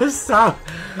 Oh, stop.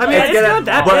 I mean, it's not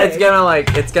that But big. it's gonna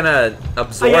like, it's gonna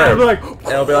absorb. Yeah, I'll be like,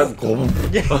 It'll be like,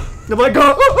 they'll be like,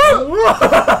 go.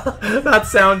 that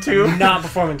sound too. Not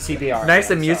performing CPR. Nice I'm and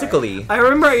sorry. musically. I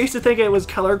remember I used to think it was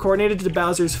color coordinated to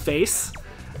Bowser's face.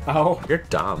 Oh, You're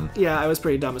dumb. Yeah, I was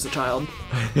pretty dumb as a child.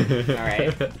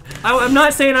 alright. I'm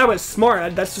not saying I was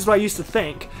smart, that's just what I used to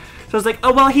think. So I was like,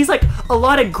 oh, well, he's like a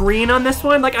lot of green on this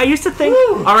one. Like, I used to think,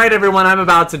 All right, everyone, I'm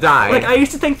about to die. like, I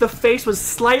used to think the face was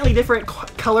slightly different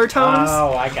color tones.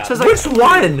 Oh, I got So it. it's like, Which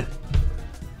one?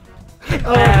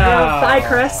 oh, yeah, bye,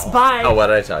 Chris, bye. Oh, what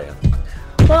did I tell you?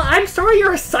 Well, I'm sorry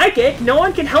you're a psychic. No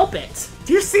one can help it.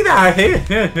 Do you see that?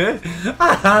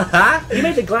 You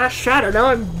made the glass shatter. Now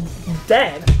I'm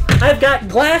dead. I've got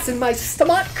glass in my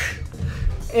stomach.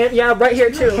 And yeah, right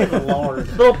here too. Lord.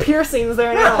 Little piercings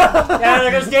there now. Yeah,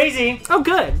 there goes Daisy. Oh,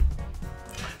 good.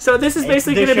 So this is It's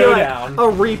basically the going to be like showdown. a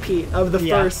repeat of the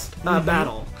Yeah. first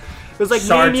battle. It was like Shards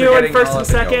me are and you in getting first all and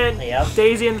up in second, Yep.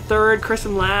 Daisy in third, Chris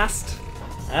in last.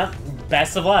 Well,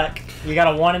 best of luck. You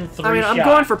got a 1 in 3 I mean, shot. I'm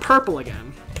going for purple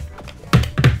again.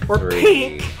 Or 3.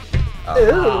 pink.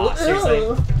 Oh, seriously.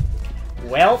 Ooh.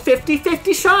 Well,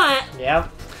 50-50 shot. yep.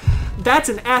 That's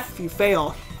an F if you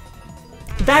fail.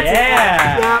 That's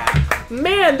Yeah. an F. Yeah.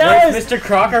 Man, that Where's was Mr.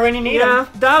 Crocker when you need yeah,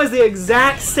 him? that was the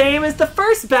exact same as the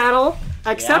first battle,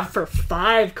 except Yeah. for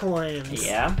 5 coins.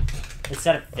 Yeah.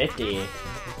 Instead of 50.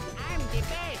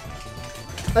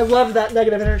 I love that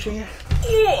negative energy.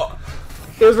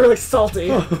 It was really salty.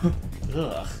 Ugh.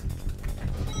 Oh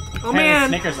Apparently man,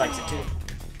 Snickers likes it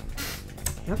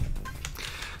too.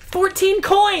 14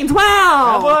 coins!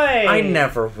 Wow! Oh boy! I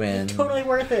never win. Totally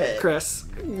worth it. Chris,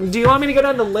 do you want me to go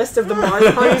down the list of the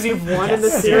Mario parties you've won in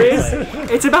this Yes, series?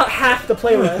 seriously. It's about half the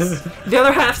playlist. The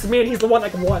other half's me, and he's the one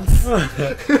like once.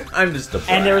 I'm just a brat.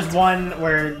 And there was one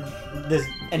where this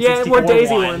N64 Yeah, where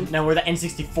Daisy won. won. No, where the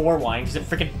N64 won because it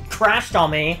freaking crashed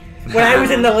on me when I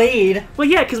was in the lead. Well,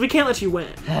 yeah, because we can't let you win.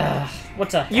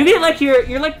 What's a You get like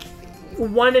you're like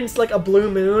one in like a blue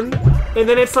moon, and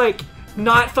then it's like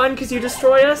not fun because you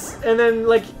destroy us, and then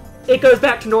like it goes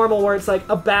back to normal where it's like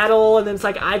a battle, and then it's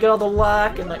like I get all the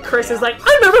luck, and like Chris is like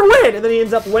I never win, and then he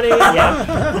ends up winning.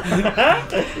 Yeah.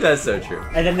 That's so true.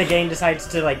 And then the game decides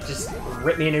to like just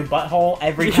rip me a new butthole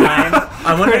every time.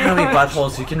 I wonder how many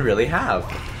buttholes you can really have.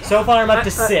 So far, I'm up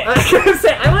to 6. I was gonna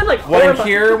say I'm on like 4. One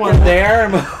here, one there.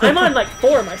 I'm on like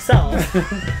 4 myself.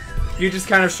 You just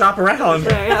kind of shop around.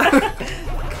 Yeah.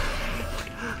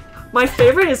 My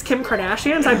favorite is Kim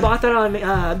Kardashian's. I bought that on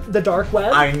the dark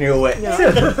web. I knew it. Yeah.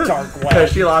 The dark web.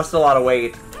 She lost a lot of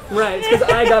weight. Right, it's because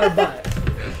I got her butt.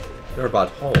 Her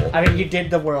butthole. I mean, you did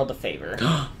the world a favor.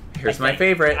 Here's I my think.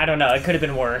 favorite. I don't know. It could have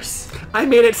been worse. I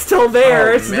mean, it's still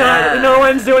there. Oh, It's not. man. No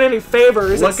one's doing any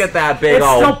favors. Look at that big it's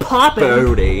still old popping.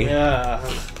 booty. Yeah.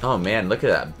 Oh man, look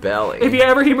at that belly. If you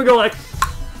ever hear me go like,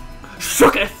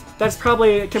 shooketh, that's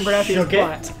probably Kim Kardashian's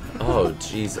Shooketh? butt. Oh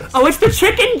Jesus. Oh, it's the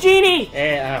chicken genie!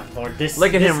 Yeah, Lord, this.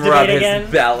 Look at this him rub debate his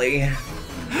again. belly.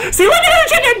 See, look at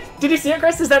the chicken! Did you see it,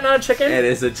 Chris? Is that not a chicken? It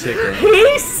is a chicken.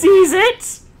 He sees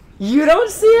it! You don't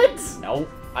see it? Nope.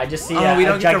 I just see. Oh, we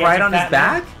don't get to ride on his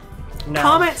back? No.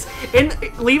 Comments,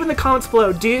 leave in the comments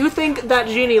below. Do you think that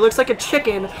genie looks like a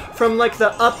chicken from like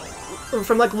the up,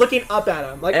 from like looking up at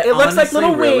him? Like It it looks like honestly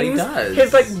little really wings. does.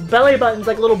 His like belly button's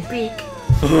like a little beak.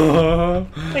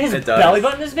 His It does. belly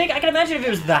button is big. I can imagine if it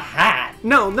was the hat.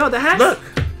 No, the hat's Look.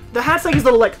 the hat's like his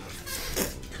little like.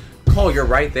 Cole, you're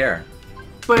right there.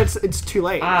 But it's too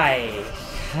late.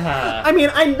 I mean,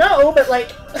 I know, but like...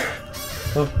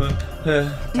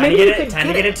 time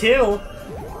to get a 2.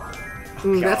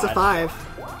 That's a 5.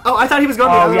 Oh, I thought he was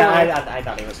going the Oh other yeah, way. I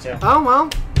thought he was too. Oh, well.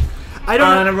 I don't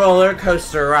On a roller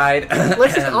coaster ride.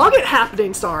 Let's just all get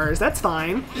happening stars. That's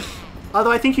fine.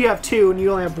 Although I think you have 2 and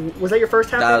you only have... Was that your first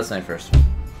happening? That was my first one.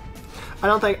 I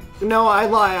don't think... No, I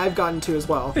lie. I've gotten 2 as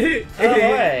well. Oh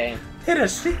boy. Hit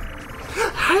us. Oh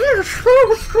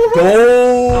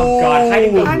god,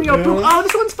 hiding the I'm your boo. balloon. Oh,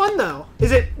 this one's fun though.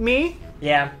 Is it me?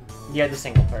 Yeah, you're the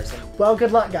single person. Well,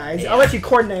 good luck, guys. Yeah. I'll let you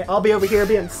coordinate. I'll be over here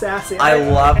being sassy. I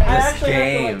love I this actually have to,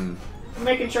 game. like,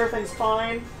 making sure everything's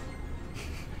fine.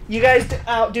 You guys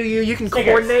outdo you. You can Stickers.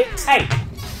 coordinate. Hey!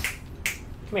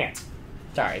 Come here.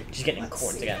 Sorry, just getting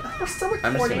cords again. We're still I'm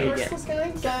just recording. gonna We're get-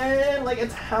 still going. Like,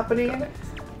 it's happening.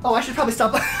 Oh, I should probably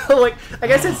stop. Like, I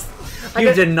guess it's...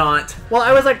 You did not. Well,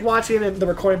 I was like watching the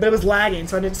recording, but it was lagging,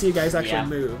 so I didn't see you guys actually Yeah.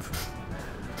 move.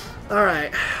 All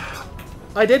right.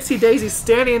 I did see Daisy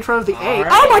standing in front of the 8. All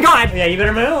right. Oh my god! Yeah, you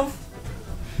better move.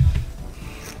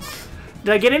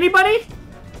 Did I get anybody?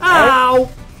 Ow!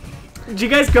 Did you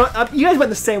guys go up? You guys went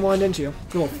the same one, didn't you?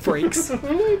 Little freaks.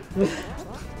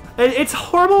 It's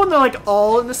horrible when they're like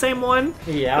all in the same one.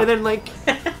 Yeah. And then like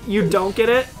you don't get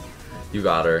it. You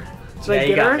got her. Did Yeah, I you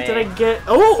get got her? me. Did I get?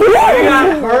 Oh! You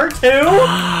got her too?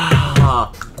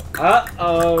 Ah.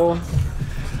 Uh-oh.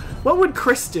 What would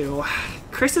Chris do?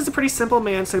 Chris is a pretty simple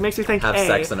man, so it makes me think Have A.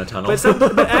 sex in a tunnel.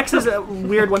 But X is a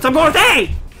weird one, so I'm going with A!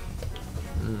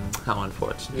 How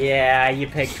unfortunate. Yeah, you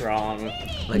picked wrong.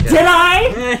 Like Did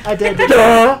I? I did. Should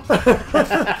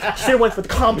have went for the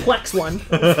complex one.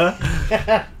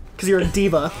 Because you're a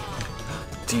diva.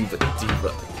 Diva.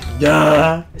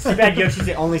 Yeah. It's too bad Yoshi's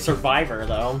the only survivor,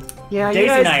 though. Yeah, you Daisy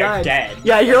guys and I died. are dead.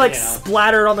 Yeah, you're like You know.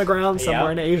 splattered on the ground somewhere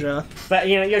Yeah. in Asia. But,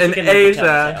 you know, Yoshi In can live to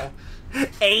tell Asia. the tale.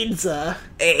 Asia.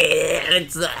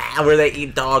 It's where they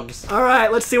eat dogs. All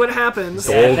right, let's see what happens.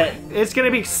 Yeah, but It's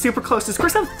gonna be super close. Does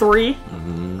Chris have 3? you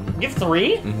have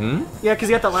 3? Mm-hmm. Yeah, because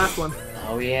he got that last one.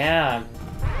 Oh, yeah.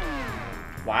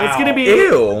 Wow. It's gonna be.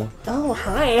 Ew. Oh,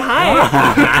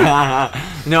 hi.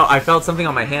 No, I felt something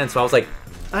on my hand, so I was like,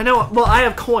 I know. Well, I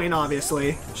have coin,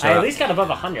 obviously. I at least got above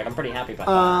 100. I'm pretty happy about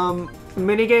that.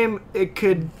 Minigame. It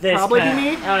could This probably kinda-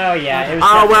 be me. Oh, yeah. It was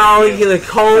oh well, you the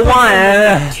cold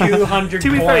one. 200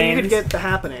 To be coins. fair, you could get the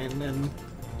happening, and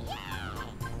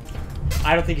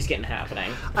I don't think he's getting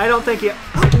happening. I don't think you.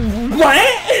 What?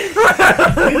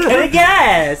 Who could have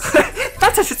guessed?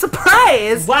 That's such a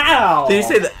surprise. Wow. Did you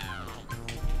say that?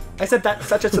 I said that's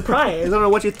such a surprise. I don't know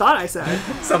what you thought I said.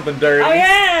 Something dirty. Oh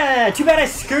yeah! Too bad I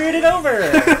screwed it over.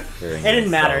 It didn't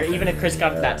matter, even if Chris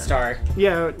got that star.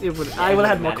 Yeah, it would. I would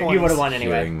have had more coins. You would have won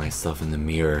anyway. Hearing myself in the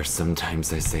mirror.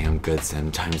 Sometimes I say I'm good,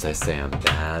 sometimes I say I'm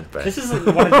bad. But This is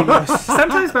one of the most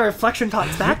Sometimes my reflection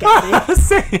talks back at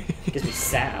me. gives me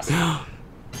sass. Oh,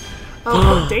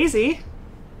 look, Daisy.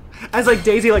 As like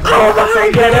Daisy like. Oh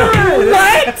my God.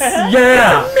 What?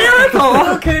 yeah. Miracle!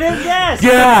 Who could have guessed?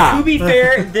 Yeah. To be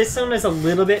fair, this one is a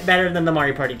little bit better than the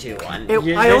Mario Party 2 one. I This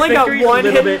only got victory's a one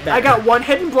little hidden. bit better. I got one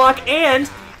hidden block, and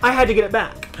I had to get it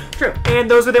back. True. And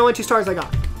those are the only 2 stars I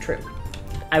got. True.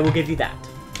 I will give you that.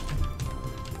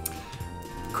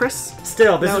 Chris.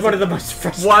 Still, this That is was one a- of the most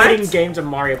frustrating games of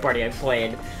Mario Party I've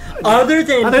played. Other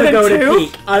than Other than Pagoda 2?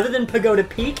 Peak. Other than Pagoda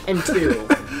Peak and 2.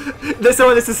 This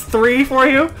is 3 for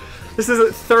you. This is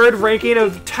a 3rd ranking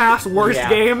of Taft's worst Yeah.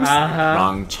 games. Uh-huh.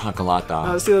 Wrong chocolata.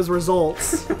 Let's see those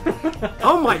results.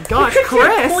 Oh my gosh,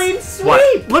 Chris! Clean sweep!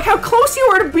 What? Look how close you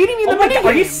were to beating me in Oh the my god,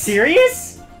 are you minigames.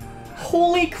 serious?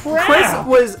 Holy crap! Chris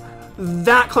was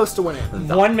that close to winning.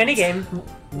 One minigame.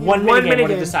 One minigame would minigame.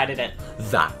 have decided it.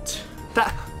 That.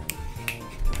 That,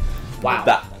 Wow.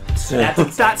 That. That's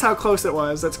insane. that's how close it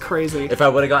was. That's crazy. If I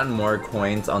would have gotten more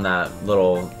coins on that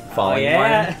little falling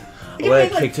yeah. one, I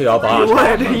would have kicked you up off. You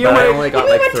would, you But I would. only got You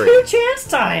like got 3. 2 chance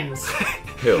times!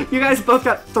 Who? You guys both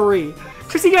got 3.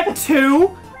 Chris, you got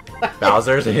 2.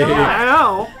 Bowser's? Yeah, I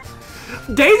know.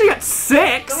 Daisy got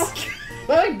 6. Oh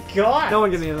my god! No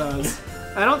one get any of those.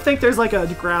 I don't think there's like a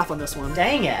graph on this one.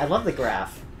 Dang it, I love the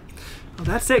graph. Well,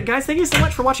 that's it, guys. Thank you so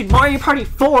much for watching Mario Party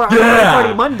 4 on Yeah. Mario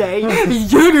Party Monday.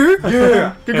 Jagger!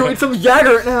 Yeah! You're going some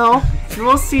Jagger now. And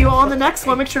we'll see you all on the next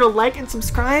one. Make sure to like and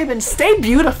subscribe and stay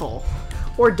beautiful.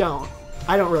 Or don't.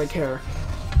 I don't really care.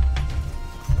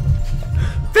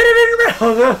 Fit it in your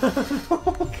mouth!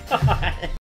 Oh god.